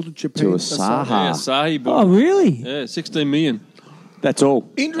CUB sold to Japan. To Asahi. Yeah, Asahi bought. Oh, really? Yeah, 16 million. That's all.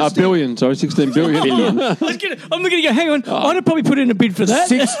 Interesting. Billion, sorry, 16 billion. I'm looking to go, hang on, I'd probably put in a bid for that.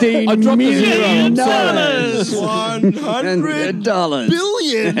 $16 million. $100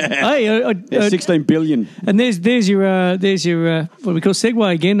 billion. Hey, 16 billion. And there's your what we call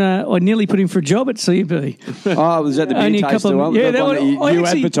segue again. I nearly put him for a job at CB. Oh, was that the Only beer a couple taster one? Yeah, The that one one. that you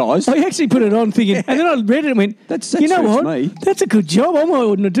advertised? I actually put it on thinking, and then I read it and went, That's you know suits what? me. That's a good job. I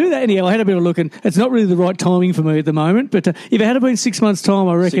wouldn't do that. Anyhow, I had a bit of a look, and it's not really the right timing for me at the moment. But if it had been 6 months' time,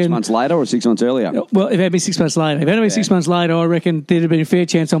 I reckon. 6 months later or 6 months earlier? Well, if it had been 6 months later. If it had been 6 months later, I reckon there'd have been a fair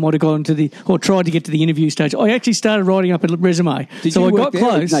chance I might have gone or tried to get to the interview stage. I actually started writing up a resume. So I got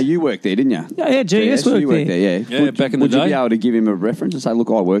close. No, you worked there, didn't you? Yeah, GS worked you worked there. Yeah, back in the Would you day. be able to give him a reference and say, look,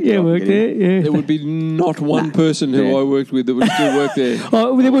 I worked there? Yeah, worked there, yeah. There would be not one person who I worked with that would still work there.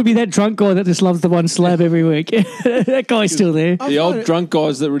 Oh, there would be that drunk guy that just loves the one slab every week. That guy's still there. The old drunk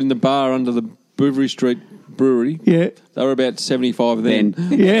guys that were in the bar under the Bouverie Street Brewery, they were about 75 then.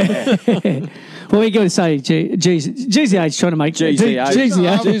 Yeah. What are you going to say, GZH trying to make GZH.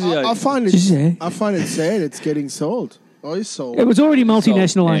 GZH. I find it sad it's getting sold. Oh, it's sold. It was already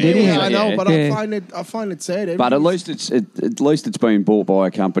multinational owned Yeah, anyway. I know, but Yeah. I find it sad. But at least it's been bought by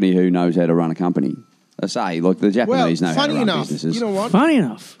a company who knows how to run a company. I say, look, the Japanese know how to funny run enough, businesses. you know what? Funny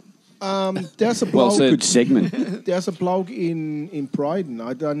enough. There's a Well bloke. said. Good segment. There's a bloke in Brighton.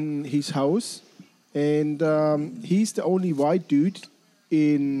 I done his house, and he's the only white dude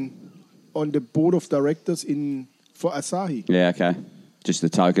on the board of directors for Asahi. Yeah, okay. Just the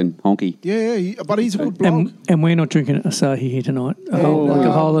token honky. Yeah, but he's a good bloke. And we're not drinking Asahi here tonight. A whole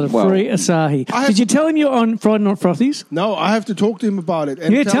lot of Well, free Asahi. Did you tell him you're on Friday Night Frothies? No, I have to talk to him about it.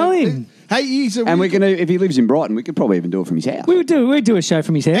 And Yeah, tell him. Hey, he's a And we're gonna, if he lives in Brighton, we could probably even do it from his house. We'd do a show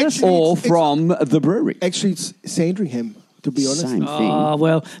from his house. Actually, Or it's- from the brewery. Actually, it's Sandringham, to be honest. Same thing. Oh,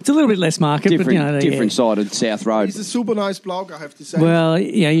 well, it's a little bit less market, different but, you know, different side of South Road. He's a super nice bloke, I have to say. Well,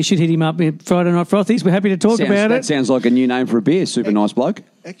 yeah, you should hit him up at Friday Night Frothies. We're happy to talk about That it. sounds like a new name for a beer. Super nice bloke.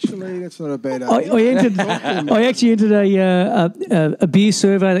 Actually, that's not a bad I idea. I actually entered a beer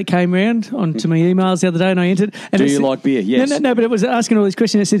survey that came round onto my emails the other day, and I entered. And Do it you said- like beer? Yes. No, but it was asking all these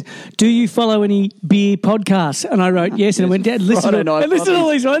questions. It said, "Do you follow any beer podcasts?" And I wrote yes, and I went down, listed Friday Night all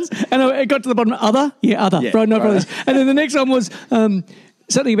these ones, and I got to the bottom. Other, Yeah, Friday Night right. Frothies, and then the next one was.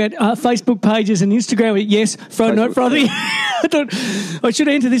 Something about Facebook pages and Instagram. Yes, Friday Night Frothy. I thought I should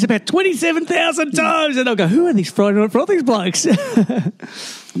enter this about 27,000 times, and I'll go, who are these Friday Night Frothies blokes?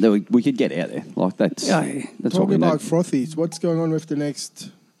 No, we could get out there. Like that's Oh, yeah. that's what we Talking need. about frothies, what's going on with the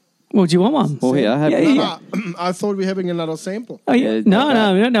next... Well, do you want one? Well, here, have Yeah, another. yeah. I thought we were having another sample. Oh, yeah. Yeah, No,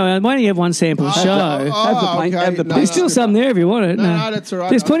 okay. no. I only have one sample show. Have the paint- have the no, There's paint still some there if you want it. No, that's all right.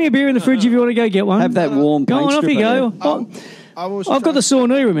 There's plenty of beer in the fridge if you want to go get one. Have that warm Go paint on, off you strip go. over I've got the sore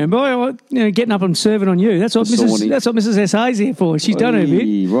knee, remember? Getting up and serving on you. That's what The sore knee. Mrs. S.A.'s here for. She's there. done her bit.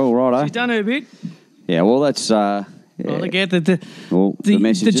 Hey, well, righto. She's done her bit. Yeah, well, that's yeah. Oh, look out. The Well, the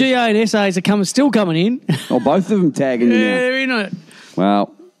messages. GA and SAs are still coming in. Oh, both of them tagging Yeah, you now. they're in it.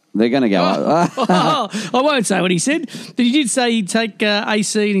 Well, they're going to go. Oh, I won't say what he said, but he did say he'd take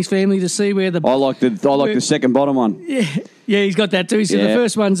AC and his family to see where the... I like the second bottom one. Yeah, he's got that too. He said the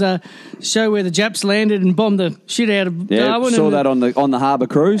first one's a show where the Japs landed and bombed the shit out of Yeah, Darwin. saw and that on the harbour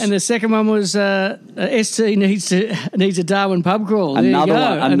cruise. And the second one was ST needs a Darwin pub crawl. There Another you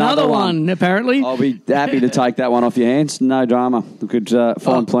go. one, another one, apparently. I'll be happy to take that one off your hands. No drama. We could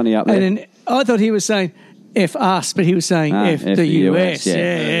find plenty up there. And then I thought he was saying F us, but he was saying F the US.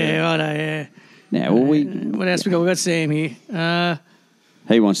 Yeah, righto, yeah. Now, well, What else we got? We got Sam here.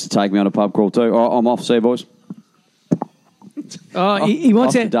 he wants to take me on a pub crawl too. Oh, I'm off. See you, boys. He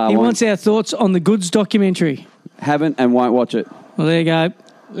wants off to Darwin. our thoughts on the Goods documentary. Haven't and won't watch it. Well, there you go.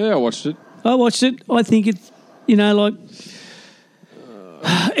 Yeah, I watched it. I watched it. I think it's, like,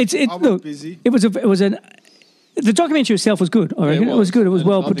 it's I was look. busy. It was the documentary itself was good. I reckon it was good. It was And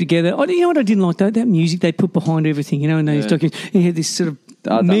well I put think- together. You know what I didn't like though? That music they put behind everything. In those documentaries, you had this sort of I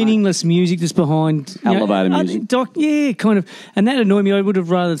don't know. meaningless music that's behind Elevator music. Yeah, kind of, and that annoyed me. I would have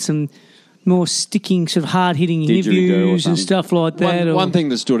rather some more sticking, sort of hard hitting Didgeridoo or interviews and something. stuff like that. One thing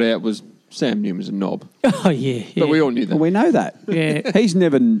that stood out was Sam Newman's a knob. Oh yeah. But we all knew that. Well, we know that. Yeah. He's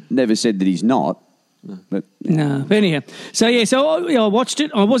never said that he's not. But No, but anyhow. So I watched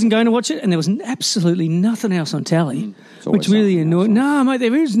it. I wasn't going to watch it, and there was absolutely nothing else on telly, which always really something annoyed. No, mate,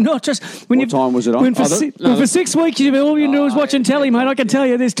 there is not just when What time was it on? When for, for 6 weeks, all you do is watching telly, mate. I can tell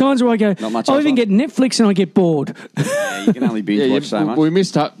you, there's times where I go, Not much I else even on. get Netflix and I get bored. yeah, you can only binge watch so much. We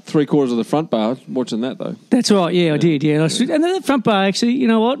missed out 3/4 of the front bar watching that though. That's right. Yeah, I did. Yeah, and then the front bar actually. You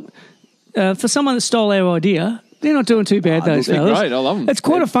know what? For someone that stole our idea. They're not doing too bad, those they're fellas. great. I love 'em. It's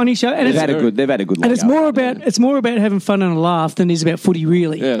quite a funny show, and They've had a good and leg it's up. more about having fun and a laugh than it is about footy,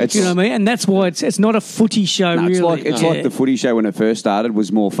 really. Yeah, Do you know what I mean? And that's why it's not a footy show, No, really. it's like the footy show when it first started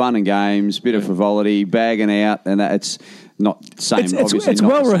was more fun and games, bit of frivolity, bagging out, and it's not the same. It's obviously it's not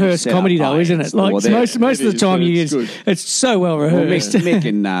the well same rehearsed setup. comedy though, Oh, isn't it's it? Like well, most of the is, time, but you it's use good. it's so well Well, rehearsed.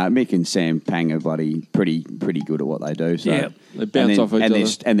 Mick and Sam Pang are bloody pretty good at what they do. So. Yeah. They bounce off each other.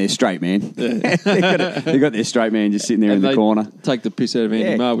 And they're straight man. they got their straight man just sitting there in And the they corner. take the piss out of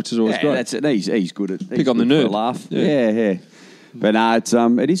Andy Marr, which is always great. That's it. He's good at Pick on the good for nerd. a laugh. Yeah. Yeah. But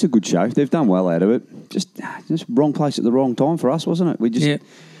no, it is a good show. They've done well out of it. Just wrong place at the wrong time for us, wasn't it? We just Yeah.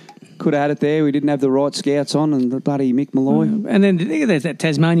 could have had it there. We didn't have the right scouts on, and the bloody Mick Malloy. And then there's that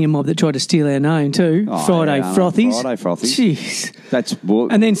Tasmanian mob that tried to steal our name too. Oh, Friday yeah, Frothies. Friday Frothies. Jeez. That's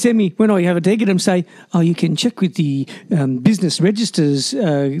what. And then send me, when I have a dig at them, say, oh, you can check with the business registers thing,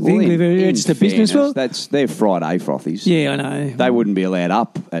 in register business. Well, they're Friday Frothies. yeah, I know. They wouldn't be allowed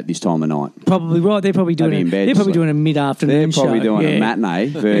up at this time of night. Probably right. They're probably They'd be doing in bed, they're probably so- doing a mid-afternoon They're probably show. doing Yeah. a matinee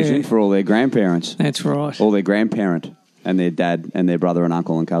version Yeah. for all their grandparents. That's right. All their grandparent and their dad and their brother and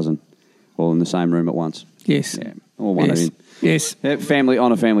uncle and cousin all in the same room at once. Yes. Yeah. or one of him. Yes. Family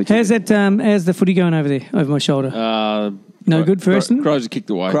on a family team. How's that? How's the footy going over there, over my shoulder? No good for Essendon? Crows have kicked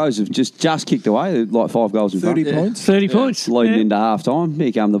away. Crows have just kicked away, like 5 goals in 30 front. points. 30 points. Leading into half time.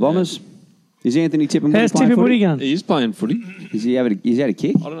 Here come the Bombers. Is Anthony Tippermudy How's playing Tippermudy footy? going? He is playing footy. Is he had a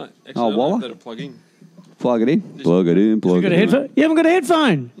kick? I don't know. Actually, I don't know Waller? if that'll plug in. Plug it in. Plug it in. Plug You got it a in. headphone? You haven't got a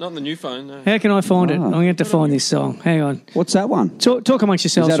headphone. Not on the new phone, no. How can I find it? I'm going to have to find this song. Hang on. What's that one? Talk amongst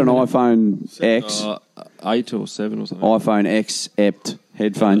Is yourselves. that an for a minute. iPhone X? 8 or 7 or something. iPhone X ept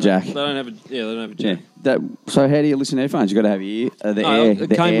headphone jack. They don't have a Yeah. jack. So how do you listen to headphones? You got to have your the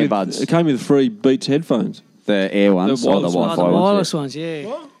earbuds, It came with free Beats headphones. the air ones, The or the wireless Wi-Fi The ones. wireless ones, yeah.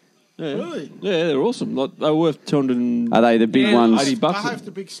 What? Yeah. Really? Yeah, they're awesome. Like, they were worth $280. Are they the big ones? I $80. have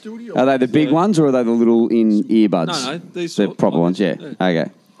the big studio. Are they the big ones or are they the little in earbuds? No, these the sort- proper like ones. Yeah. this. Okay.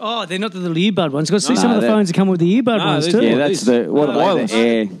 Oh, they're not the little earbud ones. Got to see No, some of the they're- phones that come with the earbud No, ones these- too. Yeah, What that's is? the what are Wireless. they? The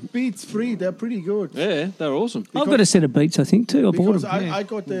air. Beats free. They're pretty good. Yeah, they're awesome. I've got a set of Beats, I think, too. I bought Because them.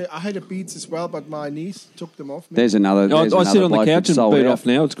 yeah. I had a Beats as well, but my niece took them off me. There's another. I There's sit another on the bloke couch that's and sold beat out. off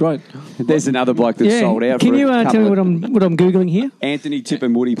now. It's great. There's another bloke that's sold out. Can for you a tell me couple what I'm googling here? Anthony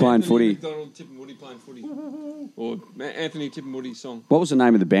Tippermudy playing footy. McDonald, Tippermudy playing footy. Or Anthony Tippermudy song. What was the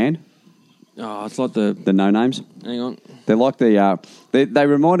name of the band? Oh, it's like the... The No Names. Hang on. They're like the. They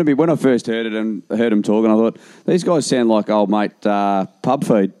reminded me when I first heard it and heard them talking. I thought these guys sound like old mate Pub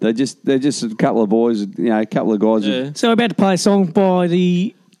Feed. They're just a couple of boys. A couple of guys. Yeah. So we're about to play a song by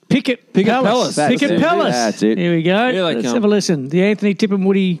the Picket Palace. That's Picket it. Palace. That's it. Here we go. Here they Let's come. have a listen. The Anthony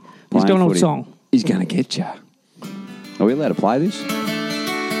Tippermudy McDonald footy. song. He's going to get you. Are we allowed to play this?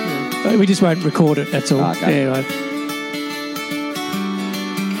 We just won't record it, that's all. Okay. Yeah, right.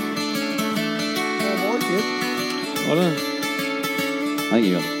 Oh, my kid. I don't know. I think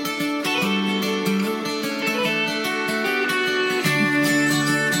you got it.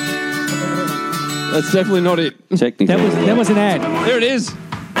 That's definitely not it. Technically. That was an ad. There it is.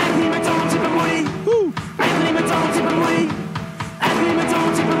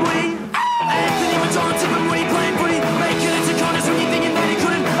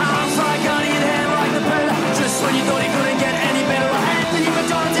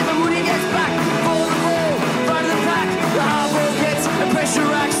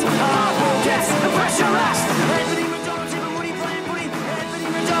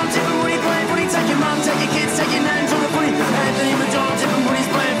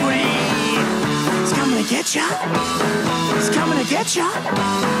 Get ya! It's coming to get ya!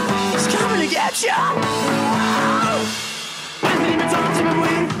 It's coming to get ya! Anthony McDonald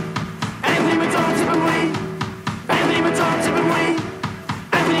Tippermudy! Anthony McDonald Tippermudy! Anthony McDonald Tippermudy!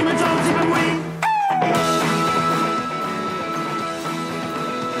 Anthony McDonald Tippermudy!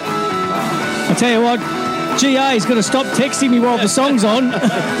 I tell you what, GA's got to stop texting me while the song's on.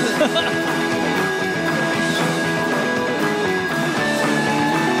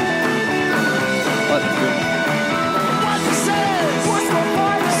 Love a good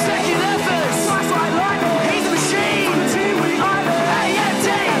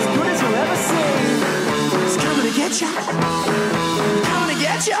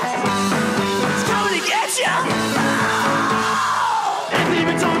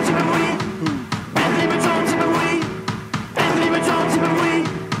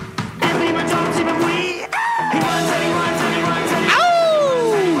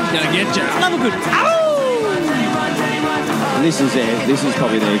This is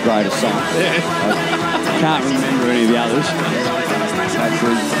probably their greatest song. I can't remember any of the others.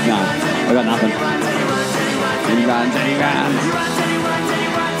 Actually, no, I got nothing. He runs and he runs.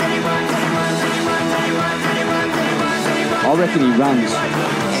 I reckon he runs.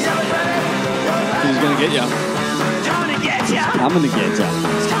 He's going to get you. Coming to get ya! Coming to get you.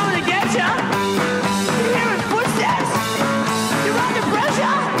 It's coming to get ya! You hear his footsteps? You're under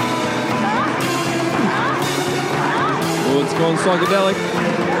pressure! Oh, it's gone psychedelic.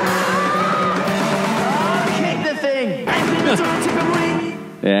 Kick the thing! Anthony McDonald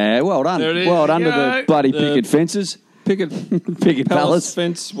Tippermudy! Yeah, well done. There it is. Well done to Yeah. the bloody The- picket fences. Picket Palace.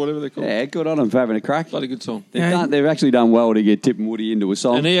 Fence, whatever they're called. Yeah, good on them for having a crack. Bloody good song. They've actually done well to get Tippermudy into a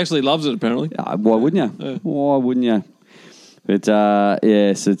song. And he actually loves it, apparently. Why wouldn't you? Yeah. Why wouldn't you? But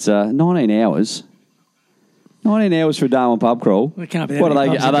yes, it's 19 hours. 19 hours for a Darwin pub crawl. It can't be that What are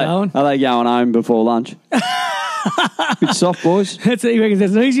many they? pubs in Darwin. Are they going home before lunch? Bit soft, boys. He reckons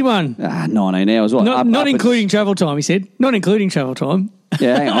that's an easy one. 19 hours. What? Not including travel time, he said. Not including travel time.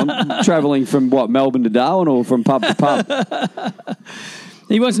 Yeah, hang on. Travelling from what, Melbourne to Darwin, or from pub to pub?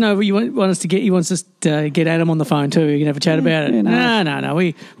 He wants to know what you want us to get. He wants us to get Adam on the phone too. We can have a chat about it. Yeah, No.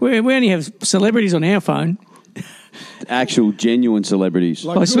 We only have celebrities on our phone. Actual, genuine celebrities.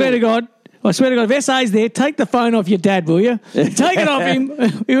 Like I swear to God, I swear to God, if SA's there, take the phone off your dad, will you? Take it off him.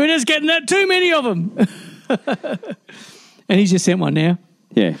 We're just getting too many of them. And he's just sent one now.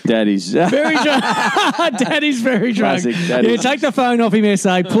 Yeah, Daddy's Very drunk. Daddy's very drunk. Classic Daddy's. Take the phone off him,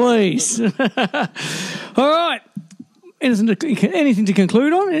 SA, please. All right. Anything to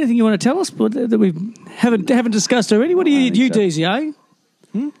conclude on? Anything you want to tell us that we haven't discussed already? What do you do, DZA?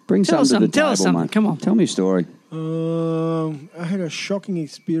 Bring Tell us something to the something. Tell us table, something. mate. Come on. Tell me a story. I had a shocking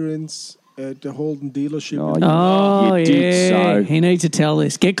experience at the Holden dealership. Oh, You yeah. did so. He needs to tell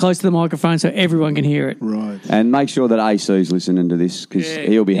this. Get close to the microphone so everyone can hear it. Right. And make sure that AC's listening to this because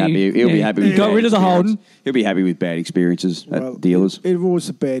he'll be happy. He'll be happy. He With got bad rid of the experience. Holden. He'll be happy with bad experiences at dealers. It was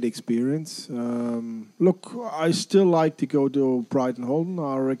a bad experience. Look, I still like to go to Brighton Holden.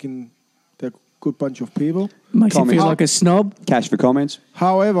 I reckon they're a good bunch of people. Makes you Comments. feel like a snob. Cash for comments.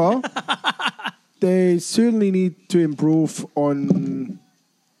 However, they certainly need to improve on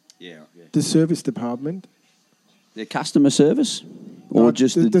the service department. The customer service, or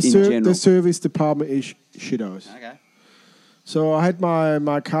just in general. The service department is shithouse. Okay. So I had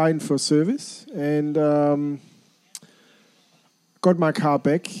my car in for service and got my car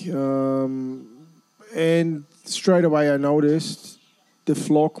back. And straight away I noticed the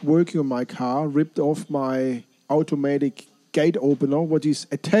flock working on my car ripped off my automatic gate opener, what is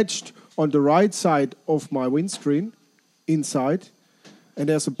attached on the right side of my windscreen inside. And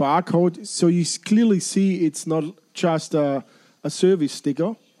there's a barcode, so you clearly see it's not just a service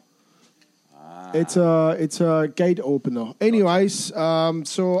sticker. It's a gate opener. Anyways,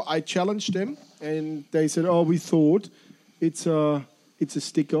 so I challenged them, and they said, "Oh, we thought it's a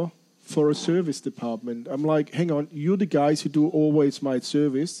sticker for a service department." I'm like, "Hang on, you're the guys who do always my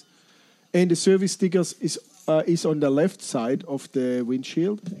service, and the service stickers is on the left side of the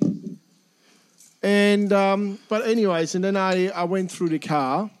windshield." And but anyways, and then I went through the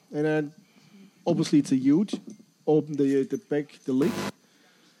car, and then obviously it's a Ute. Opened the back, the lid,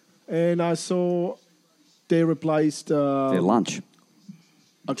 and I saw they replaced Their lunch.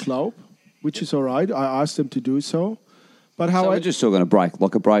 a cloud, which is all right. I asked them to do so, but how So we're just talking a brake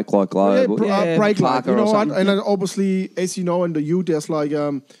like brake light, Parker you know or what? something. And then obviously, as you know, in the Ute, there's like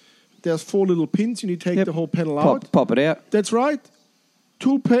there's 4 little pins, and you take the whole panel out. Pop it out. That's right.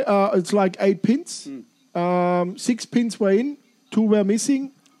 It's like 8 pins. 6 pins were in, 2 were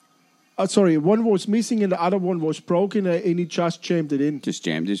missing. Sorry, 1 was missing and the other one was broken, and he just jammed it in. Just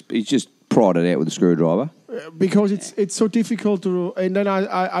jammed. He's just pried it out with a screwdriver. Because it's so difficult to. And then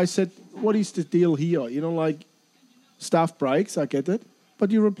I said, "What is the deal here? You know, like stuff breaks, I get it, but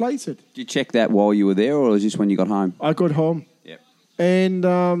you replace it." Did you check that while you were there, or was this when you got home? I got home. Yep. And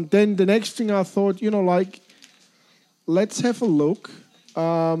then the next thing I thought, you know, like, let's have a look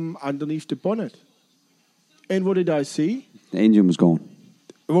underneath the bonnet. And what did I see? The engine was gone.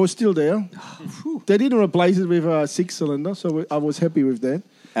 It was still there. They didn't replace it with a 6-cylinder, so I was happy with that.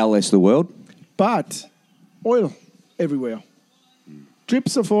 LS the world. But oil everywhere.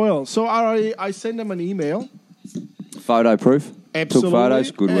 Drips of oil. So I sent them an email. Photo proof. Absolutely. Took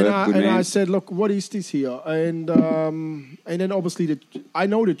photos. Good work. Good man. I said, "Look, what is this here?" And then obviously I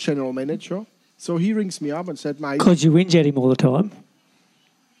know the general manager, so he rings me up and said, "Mate, Because you whinge at him all the time.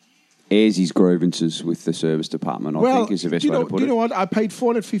 Airs his grievances with the service department, I think is the best way to put you it. know what? I paid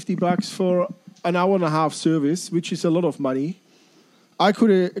 $450 for an hour and a half service, which is a lot of money. I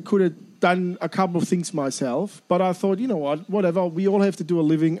could have done a couple of things myself, but I thought, you know what? Whatever. We all have to do a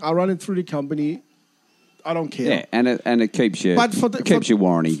living. I run it through the company. I don't care. Yeah, and it keeps you. But keeps your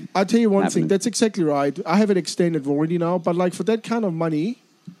warranty. I'll tell you one happening. thing. That's exactly right. I have an extended warranty now, but like for that kind of money,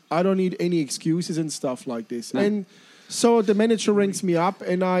 I don't need any excuses and stuff like this. No. And so the manager rings me up,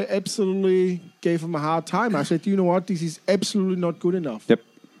 and I absolutely gave him a hard time. I said, you know what? This is absolutely not good enough. Yep.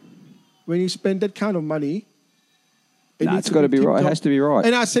 When you spend that kind of money, It's got to be right. It has to be right.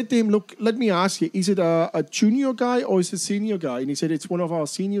 And I said to him, look, let me ask you, is it a junior guy or is it a senior guy? And he said, it's one of our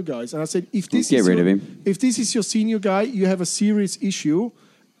senior guys. And I said, if this Get rid of him. If this is your senior guy, you have a serious issue.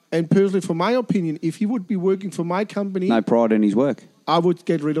 And personally, for my opinion, if he would be working for my company, No pride in his work. I would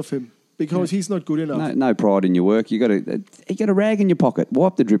get rid of him because he's not good enough. No pride in your work. You got a rag in your pocket.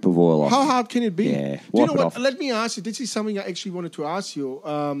 Wipe the drip of oil off. How hard can it be? Yeah, Do you wipe know it what? off. Let me ask you. This is something I actually wanted to ask you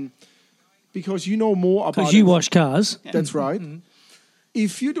because you know more about Because you it. wash cars. That's right.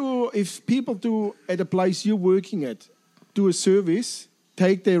 If people do at a place you're working at, do a service,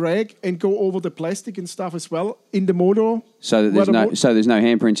 take their rag and go over the plastic and stuff as well in the motor. So that there's no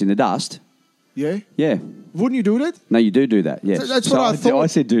handprints in the dust. Yeah. Yeah. Wouldn't you do that? No, you do that. Yes. That's what I thought. I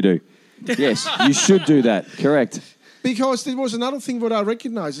said do. Yes, you should do that. Correct. Because there was another thing what I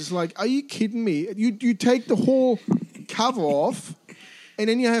recognized. It's like, are you kidding me? You take the whole cover off and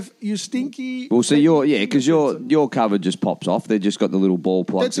then you have your stinky. Well, see, because your cover just pops off. They've just got the little ball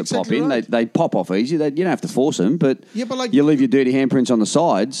plugs That's that pop exactly in. right. They pop off easy. You don't have to force them, but like you leave your dirty handprints on the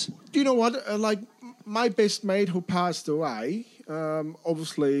sides. Do you know what? Like my best mate who passed away,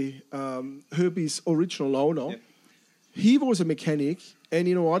 obviously Herbie's original owner. Yep. He was a mechanic, and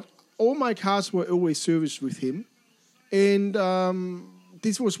you know what? All my cars were always serviced with him, and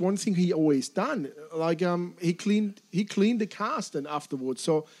this was one thing he always done. Like he cleaned the cars then afterwards.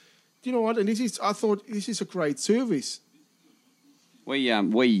 So, do you know what? And I thought this is a great service.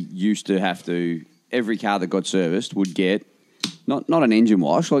 We used to have to, every car that got serviced would get not an engine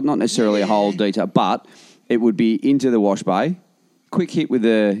wash, like not necessarily a whole detail, but it would be into the wash bay, quick hit with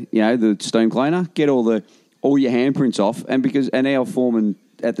the steam cleaner, get all your handprints off, and our foreman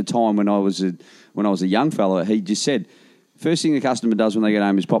at the time when I was a young fella, he just said, first thing the customer does when they get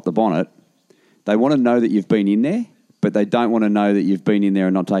home is pop the bonnet. They want to know that you've been in there, but they don't want to know that you've been in there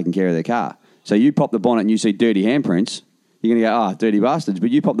and not taking care of their car. So you pop the bonnet and you see dirty handprints, you're going to go, dirty bastards. But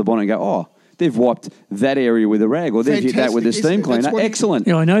you pop the bonnet and go, they've wiped that area with a rag, or they've hit that with a steam cleaner. Excellent.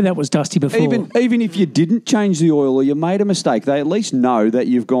 Yeah, I know that was dusty before. Even if you didn't change the oil or you made a mistake, they at least know that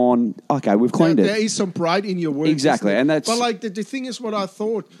you've gone, okay, we've cleaned it. There is some pride in your work. Exactly. And that's... But like the thing is what I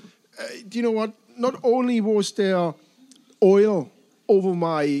thought, do you know what? Not only was there oil over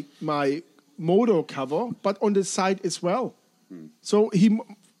my motor cover, but on the side as well. So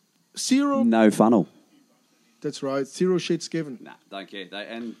zero... No funnel. That's right. Zero shits given. Nah, don't care.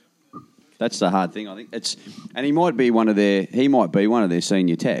 And that's the hard thing, I think. And he might be one of their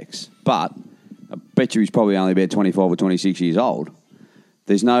senior techs, but I bet you he's probably only about 25 or 26 years old.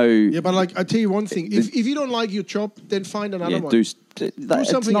 There's no... Yeah, but like I tell you one thing. If you don't like your job, then find another one. Do something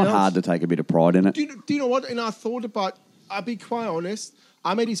it's not else. hard to take a bit of pride in it. Do you know what? And I thought about... I'll be quite honest.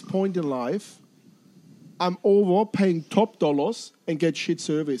 I'm at this point in life. I'm over paying top dollars and get shit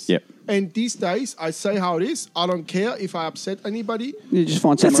service. Yep. And these days, I say how it is. I don't care if I upset anybody. You just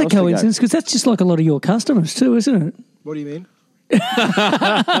find somewhere That's a coincidence because that's just like a lot of your customers too, isn't it? What do you mean? They're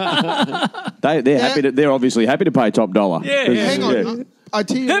happy. They're obviously happy to pay top dollar. Yeah. Hang on. I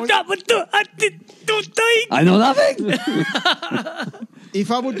tell you. I know nothing.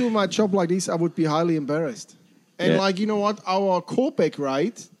 If I would do my job like this, I would be highly embarrassed. And like you know what, our callback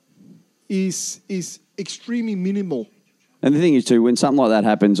rate is extremely minimal. And the thing is too, when something like that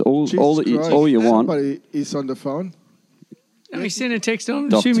happens, all you want. Somebody is on the phone. Let me send a text on.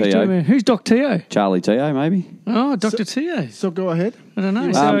 Doc Teo. Who's Doc Teo? Charlie Teo, maybe. Oh, Dr. Teo. So go ahead. I don't know.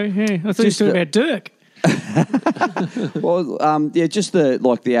 I thought you were talking about Dirk. Well, just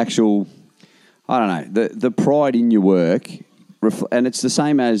the actual, I don't know, the pride in your work, and it's the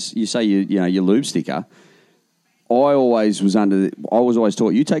same as you say your lube sticker. I was always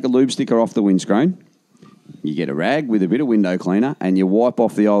taught you take a lube sticker off the windscreen, you get a rag with a bit of window cleaner, and you wipe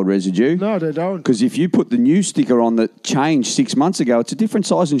off the old residue. No, they don't. Because if you put the new sticker on that changed 6 months ago, it's a different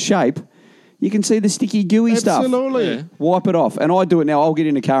size and shape. You can see the sticky, gooey stuff. Absolutely. Yeah. Wipe it off. And I do it now. I'll get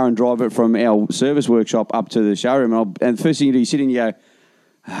in a car and drive it from our service workshop up to the showroom. And the first thing you do, you sit in, you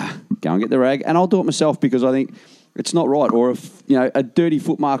go and get the rag. And I'll do it myself because I think it's not right. Or if a dirty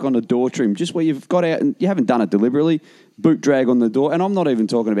foot mark on the door trim, just where you've got out and you haven't done it deliberately, boot drag on the door. And I'm not even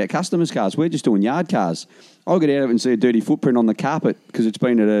talking about customers' cars. We're just doing yard cars. I'll get out of it and see a dirty footprint on the carpet because it's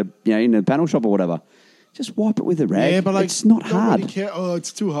been at in a panel shop or whatever. Just wipe it with a rag. Yeah, but it's not hard. Oh,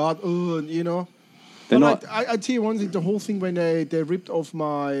 it's too hard. Oh, They're not. I tell you one thing. The whole thing when they ripped off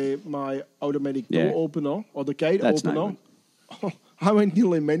my automatic door opener or the gate opener, I went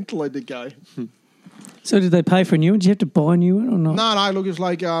nearly mental at the guy. So did they pay for a new one? Did you have to buy a new one or not? No. Look, it's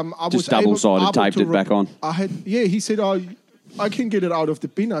like I was just double-sided, taped it back on. He said, I can get it out of the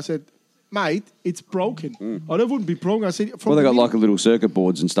bin. I said, mate, it's broken. Oh, that wouldn't be broken. I said, they got like a little circuit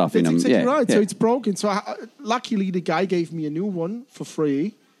boards and stuff in them. That's exactly right. Yeah. So it's broken. So luckily the guy gave me a new one for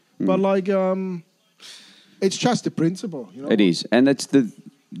free. But it's just the principle. It is. And that's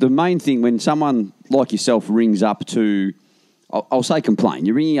the main thing when someone like yourself rings up to, I'll say complain.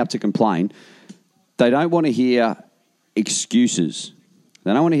 You're ringing up to complain. They don't want to hear excuses.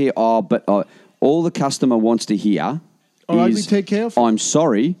 They don't want to hear, but all the customer wants to hear is, we take care of it. I'm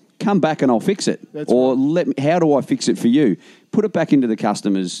sorry, come back and I'll fix it. How do I fix it for you? Put it back into the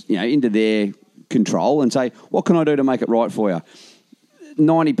customers, into their control and say, what can I do to make it right for you?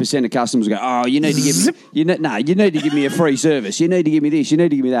 90% of customers go, oh, you need to give me, you need to give me a free service. You need to give me this. You need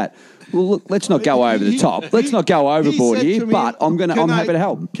to give me that. Well, look, let's not go over the top. Let's not go overboard here. But I'm happy to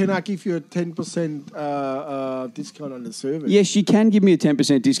help. Can I give you a 10% discount on the service? Yes, you can give me a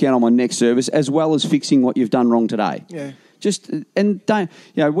 10% discount on my next service, as well as fixing what you've done wrong today. Yeah. Just and don't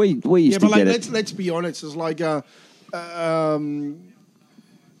we used to get it. Let's be honest. It's like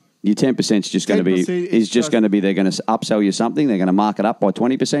Your 10% is just going to be 10% is just going to be they're going to upsell you something. They're going to mark it up by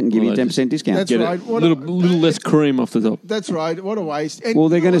 20% and give you a 10% discount. That's Get right. a little less cream off the top. That's right. What a waste. And Well,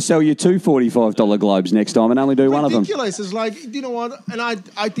 they're you know going to what? sell you two $45 globes next time and only do one of them. Ridiculous. It's like, you know what? And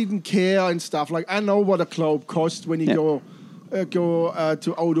I didn't care and stuff. Like, I know what a globe costs when you go to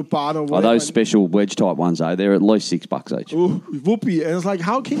Autobahn or whatever. Oh, those special wedge type ones, though, they're at least $6 each. Ooh, whoopee. And it's like,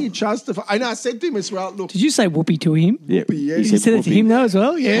 how can you justify? And I said to him as well, look, Did you say whoopee to him? Yeah, whoopee, yeah. You said that to whoopee. him though as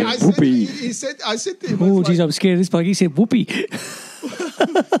well? Yeah. I said, whoopee. I said to him, Oh, it's geez, like, I'm scared of this bloke. He said whoopee.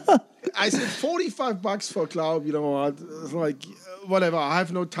 I said $45 for a cloud, you know what? It's like, whatever. I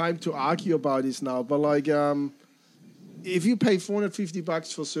have no time to argue about this now. But like, if you pay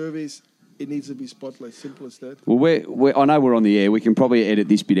 $450 for service, it needs to be spotless. Simple as that. Well, I know we're on the air. We can probably edit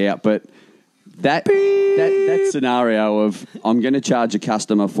this bit out, but that scenario of I'm going to charge a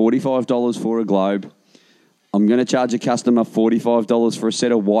customer $45 for a globe, I'm going to charge a customer $45 for a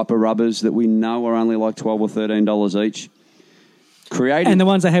set of wiper rubbers that we know are only like $12 or $13 each. Creative, And the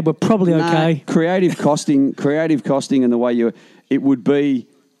ones they had were probably okay. Creative costing, and the way it would be,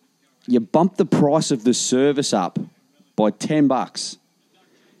 you bump the price of the service up by $10.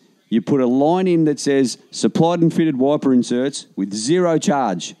 You put a line in that says supplied and fitted wiper inserts with zero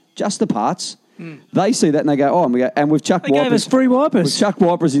charge, just the parts. They see that and they go, oh, and we've chucked They wipers. gave us free wipers. We've chucked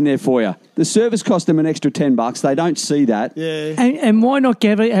wipers in there for you. The service cost them an extra $10. They don't see that. Yeah. And why not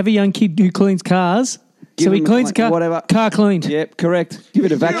have a young kid who cleans cars? Give So he him cleans the car. whatever. Car cleaned. Yep, correct. Give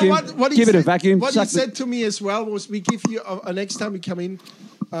it a vacuum. You know what he Give it a said- vacuum. What he Suck the- said to me as well was, we give you next time we come in,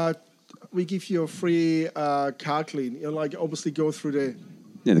 we give you a free car clean. You know, like obviously go through the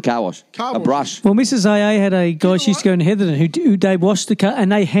the car wash. Car a wash. brush. Well, Mrs. AA had a guy she used to go in Heatherton who they washed the car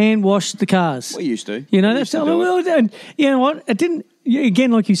and they hand washed the cars. We used to. You know, We that's used to do it. and you know what? It didn't.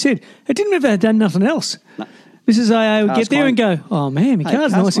 Again, like you said, it didn't have done nothing else. No. Mrs. AA would Car's get there and clean. go, "Oh man, my Hey,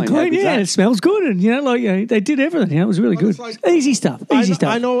 car's car's nice and clean. How clean. good's Yeah, that?" it smells good." And they did everything. It was really But good. it's like- Easy stuff. Easy stuff.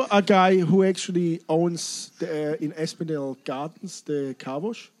 I know a guy who actually owns in Espinel Gardens the car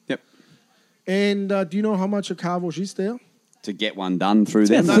wash. Yep. And do you know how much a car wash is there? To get one done through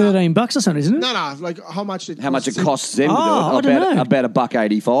It's them. about $13 or something, isn't it? No, like how much it How much it costs costs them to do Oh, I it? don't know. About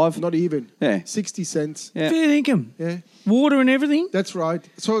 $1.85. Not even. Yeah. 60 cents. Yeah. Fair income. Yeah, Water and everything. that's right.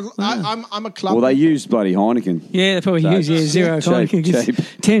 So I'm a club. Well, they use bloody Heineken. Yeah, they probably So- use zero. Cheap, cheap.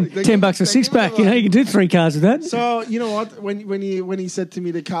 $10 a six pack. You know, you can do 3 cars with that. So you know what? When he said to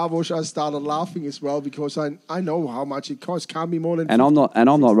me the car wash, I started laughing as well because I know how much it costs. Can't be more than. And I'm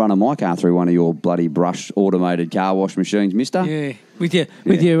not running my car through one of your bloody brush automated car wash machines, mister. Yeah, with your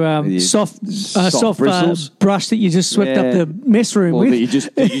With your soft bristles. brush that you just swept up Yeah. the mess room Well, with. that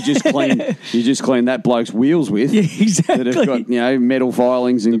you just clean that bloke's wheels with. Yeah, exactly. That have got metal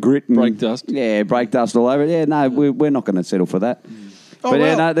filings and grit and brake dust. Yeah, brake dust all over it. Yeah, no, we're not going to settle for that. Oh, But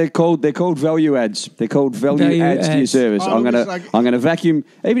yeah, well. no, they're called value adds. They're called value Value adds to your adds. service. Oh, I'm it's like- gonna vacuum,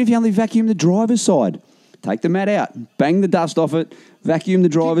 even if you only vacuum the driver's side. Take the mat out, bang the dust off it, vacuum the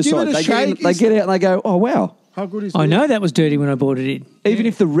driver's Give it side. a They shake. get out and they go, oh wow. How good is I this? know that was dirty when I bought it in. Even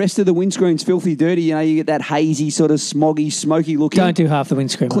if the rest of the windscreen's filthy dirty, you get that hazy sort of smoggy, smoky looking. Don't do half the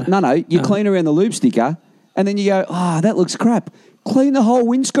windscreen. mate. No, you clean around the lube sticker, and then you go, that looks crap. Clean the whole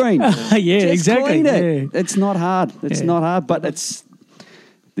windscreen. Yeah, Just exactly. Clean it. Yeah. It's not hard. It's Yeah. not hard, but it's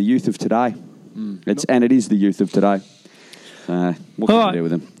the youth of today. And it is the youth of today. What can All you do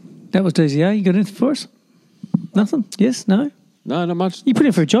with them? That was DZA. You got anything for us? Nothing? Yes? No? No, not much. You put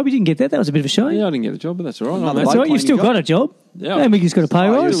in for a job. You didn't get that. That was a bit of a shame. Yeah, I didn't get a job, but that's all right. Another That's bloke all right. You've cleaning still job. got a job. Yeah. And we just got a pay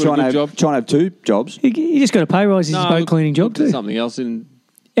Oh, rise. doing a good job. Trying to have 2 jobs You just got a pay rise. It's a boat cleaning job looked at too. something else in,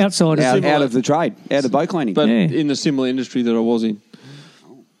 Outside of out of the trade, out of boat cleaning. but Yeah. in the similar industry that I was in.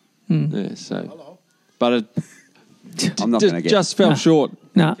 Yeah, so, but it I'm not going to get just fell short.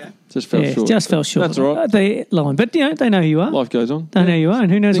 No. Just fell Yeah, short. just fell short. That's all right. They lying, but they know who you are. Life goes on. They know who you are,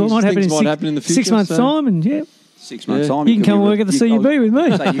 and who knows what might happen in Things might happen in the 6 future, months' so- time. And 6 months' Yeah. time. you can could come be work at the you- CUB with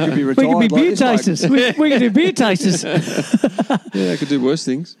me. Say you could be We can be retired like beer this bloke. tasters. We can do beer tasters. Yeah, I could do worse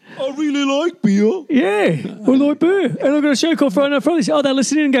things. I really like beer. Yeah, we like beer. And I've got a show called Friday Night Fridays. Oh, they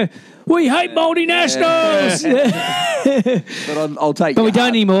listen in and go, we hate multinationals. But I'll take. But we your don't heart.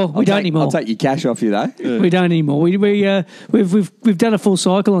 anymore. We I'll don't take- anymore. I'll take your cash off you though. We don't anymore. We've done a full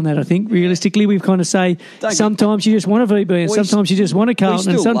cycle on that. I think realistically, we've kind of say Don't- sometimes you just want a VB, and We sometimes you just want a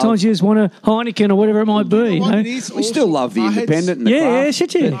Carlton, and still sometimes love- you just want a Heineken or whatever it might be. You What know? it is We still also, love the I had- independent and the Yeah, craft.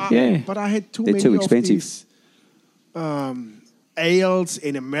 shit, yeah. But I had too They're many too of expensive. these, ales,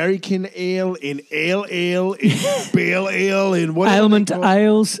 in American ale, in ale, in pale ale, in whatever. Ailment they call-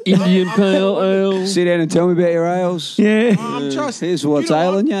 ales. Indian pale ale. Sit down and tell me about your ales. Yeah. I'm just. Here's what's you know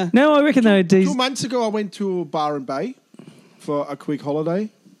ailing what? you. No, I reckon though, these. 2 months ago, I went to Byron Bay for a quick holiday.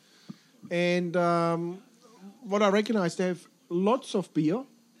 And what I recognise, they have lots of beer,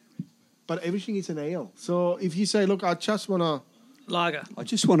 but everything is an ale. So if you say, look, I just want to... Lager. I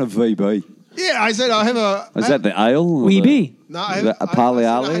just want a VB. Yeah, I said I have a... Is that the ale? or Wee the- bee. No, I have A Parley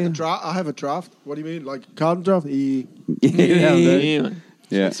I said Ale? I have a draft. What do you mean? Like carton draft? Yeah. Yeah.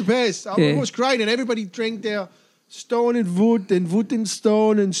 Yeah. It's the best. Yeah. It was great, and everybody drank their stone and wood and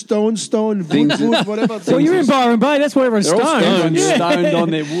stone and stone and wood, whatever. Well, you're in Byron Bay. That's where everyone's They're all stoned. stoned. Yeah. Stoned on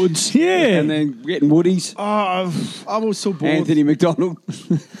their woods. Yeah. And then getting woodies. Oh, I was so bored. Anthony McDonald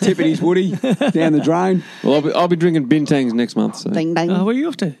tipping his woody down the drain. Well, I'll be drinking Bintangs next month. So. Ding, ding. Oh, where are you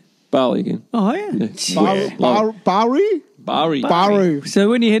off to? Bali again. Oh, yeah. Barry? Bari. Barry. So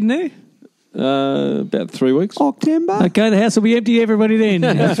when are you heading there? About 3 weeks. October. Okay, the house will be empty, everybody, then.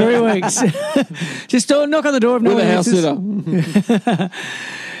 In 3 weeks. Just knock on the door if no With one a house answers. sitter.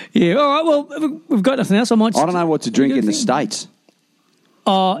 Yeah, all right, well, we've got nothing else. I might... I don't know what to drink in the States.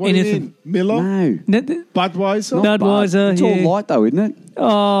 Oh, What do you anything. mean? Miller? No. Budweiser? Budweiser, It's yeah. all light though, isn't it?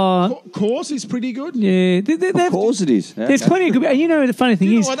 Oh, Coors is pretty good. yeah. Of course it is. There's Okay. plenty of good... And you know, the funny thing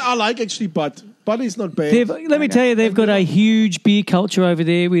You know is... what? I like actually Bud. Bud is not bad. Let me tell you, they've got a huge beer culture over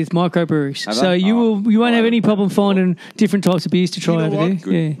there with microbreweries. Have So they? you won't have any problem finding different types of beers to try You know over what?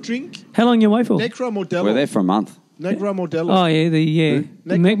 there. Yeah. Drink How long you away for? Negra Modelo. We're there for a month. Negra Modelo. Oh yeah,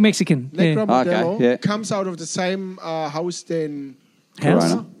 the Mexican Negra Modelo Okay, yeah. comes out of the same house than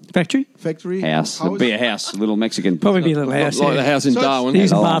house Corona. factory. factory. House. It'd be a house. A little Mexican. Probably be a little house. Like the Yeah. house in So it's- Darwin.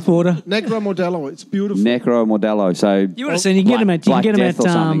 Use some Oh. bath water. Negra Modelo. It's beautiful. Necro Modelo. So You would have seen. You can get them at. You can Black get them Death at. or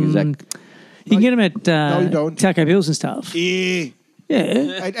something, is that- You can get them at No, you don't. Taco Bills and stuff. Yeah.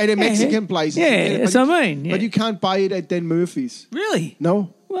 Yeah. At a Mexican place. Yeah, that's what I mean. Yeah. But you can't buy it at Dan Murphy's. Really? No.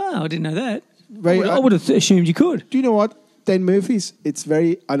 Wow, I didn't know that. Very- I would have assumed you could. Do you know what? Dan Murphy's, it's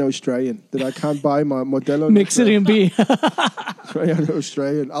very un-Australian that I can't buy my Modelo. Mexican beer. It's very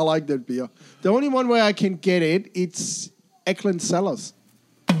un-Australian. I like that beer. The only one where I can get it, it's Eckland Cellars.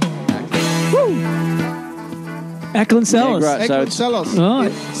 Ackland Cellars. Yeah, great. So Eckland it's- Cellars. Right.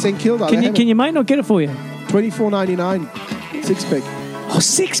 in St Kilda. Can your mate not get it for you? $24.99 6-pack. Oh,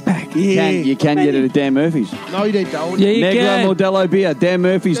 6-pack. Yeah. You can get it at Dan Murphy's. No, they don't. Yeah, you Negro can. Modelo beer.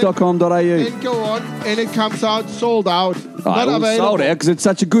 danmurphys.com.au. Then go on, and it comes out sold out. Not Well, available. sold out because it's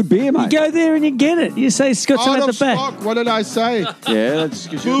such a good beer, mate. Go there and you get it. You say it's got some Out at of the back. stock. What did I say? Yeah, that's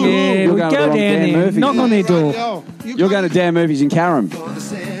because you're, Yeah, you're we going go to the wrong down Dan there. Murphy's. Knock on their door. Yo, You're going to Dan Murphy's in Carrum.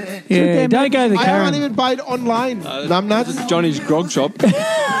 Yeah, don't go to the I can't Karen. even buy it online. I'm not. Johnny's grog shop.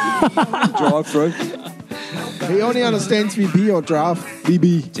 Drive through. He only understands VB or draft.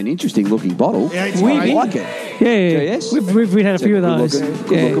 VB. It's an interesting looking bottle. Yeah, it's We- I fine. like it. Yeah, Yes. we've had a few of those.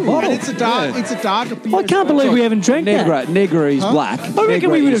 Good Yeah. looking bottle. And it's a dark. It's a darker beer. I can't believe we haven't drank that. Negra is black. I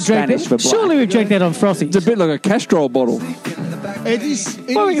reckon we would have drank Spanish that. for black. Surely we've drank that on Frothy. It's a bit like a Castrol bottle. It is.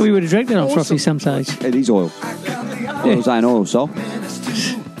 It I reckon is we would have drank that on awesome. Frothy some stage. It is oil. It was ain't oil, so.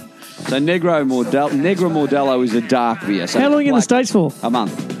 So Negra Modelo is a dark beer. So How long are you in the black- States for? A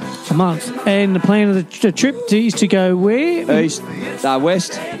month. A month. And the plan of the trip is to go where? East,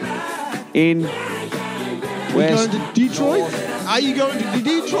 west, in, You're west, going to Detroit? Are you going to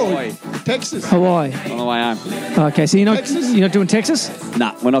Detroit? Hawaii. Texas. Hawaii. on the way home. Okay, so Texas? you're not doing Texas?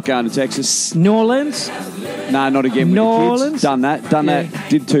 Nah, we're not going to Texas. New Orleans? No, not again with New the kids. Orleans? Done that.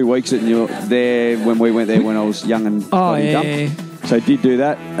 Did 2 weeks at there when we went there when I was young and Oh, bloody yeah, dumb. yeah. So did do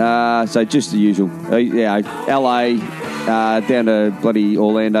that. So just the usual. Yeah, LA, down to bloody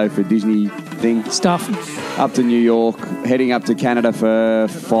Orlando for Disney thing. Stuff. Up to New York, heading up to Canada for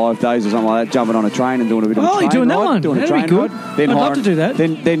 5 days or something like that, jumping on a train and doing a bit of a Oh, train you're doing that ride, one. doing a That'd train be good. ride. Then I'd love to do that.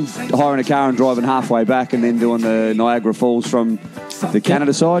 Then hiring a car and driving halfway back and then doing the Niagara Falls from the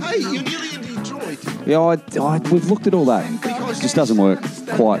Canada side. Hey, you're nearly in Detroit. Yeah, we've looked at all that. Because It just doesn't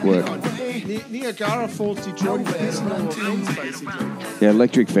quite work. Niagara Falls, Detroit is no fence, basically. Yeah,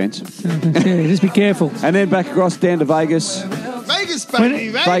 electric fence. Yeah, just be careful. And then back across down to Vegas. Vegas, baby,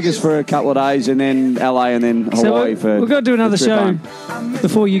 Vegas for a couple of days and then LA and then So Hawaii for we've got to do another the trip show home.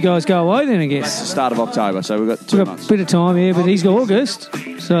 before you guys go away then, I guess. Start of October, so we've got 2 We've got months. a bit of time here, but he's got August.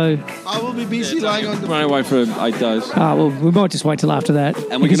 So, I will be busy lying on the Running away for 8 days. well, we might just wait till after that.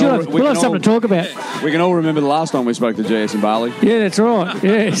 And we Because can all- we'll we have can something to talk about. We can all remember the last time we spoke to GS in Bali. Yeah, that's right.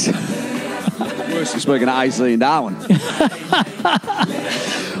 Yes. Worse than speaking to AC in Darwin. All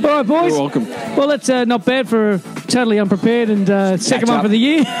right, boys. You're welcome. Well, that's not bad for totally unprepared and second month up. of the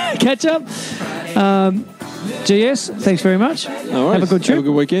year. Catch up. GS, thanks very much. No worries. Have a good trip. Have a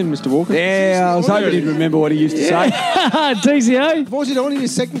good weekend, Mr. Walker. Yeah, I was hoping he'd remember what he used to say. TCO. Was it only the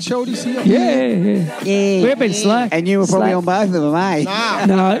second show this year? Yeah. We've been slack. And you were probably Slack. on both of them, eh? Nah.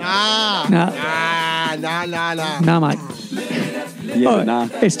 No. Nah. No. Nah, nah, nah, nah. No, mate. Yeah, but nah.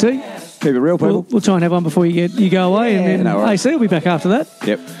 ST. Keep it real, people. We'll try and have one before you go away, and then no worries. AC will be back after that.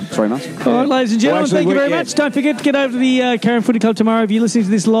 Yep, 3 months. All right, ladies and gentlemen, thank you very much. Don't forget to get over to the Karen Footy Club tomorrow if you're listening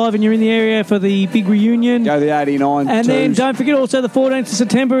to this live and you're in the area for the big reunion. Go the 89. And then don't forget also the 14th of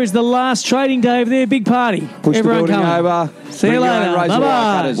September is the last trading day of their big party. Push Everyone the building coming. over. See you Bring your later. own razor wire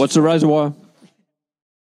Bye-bye. cutters. What's the razor wire?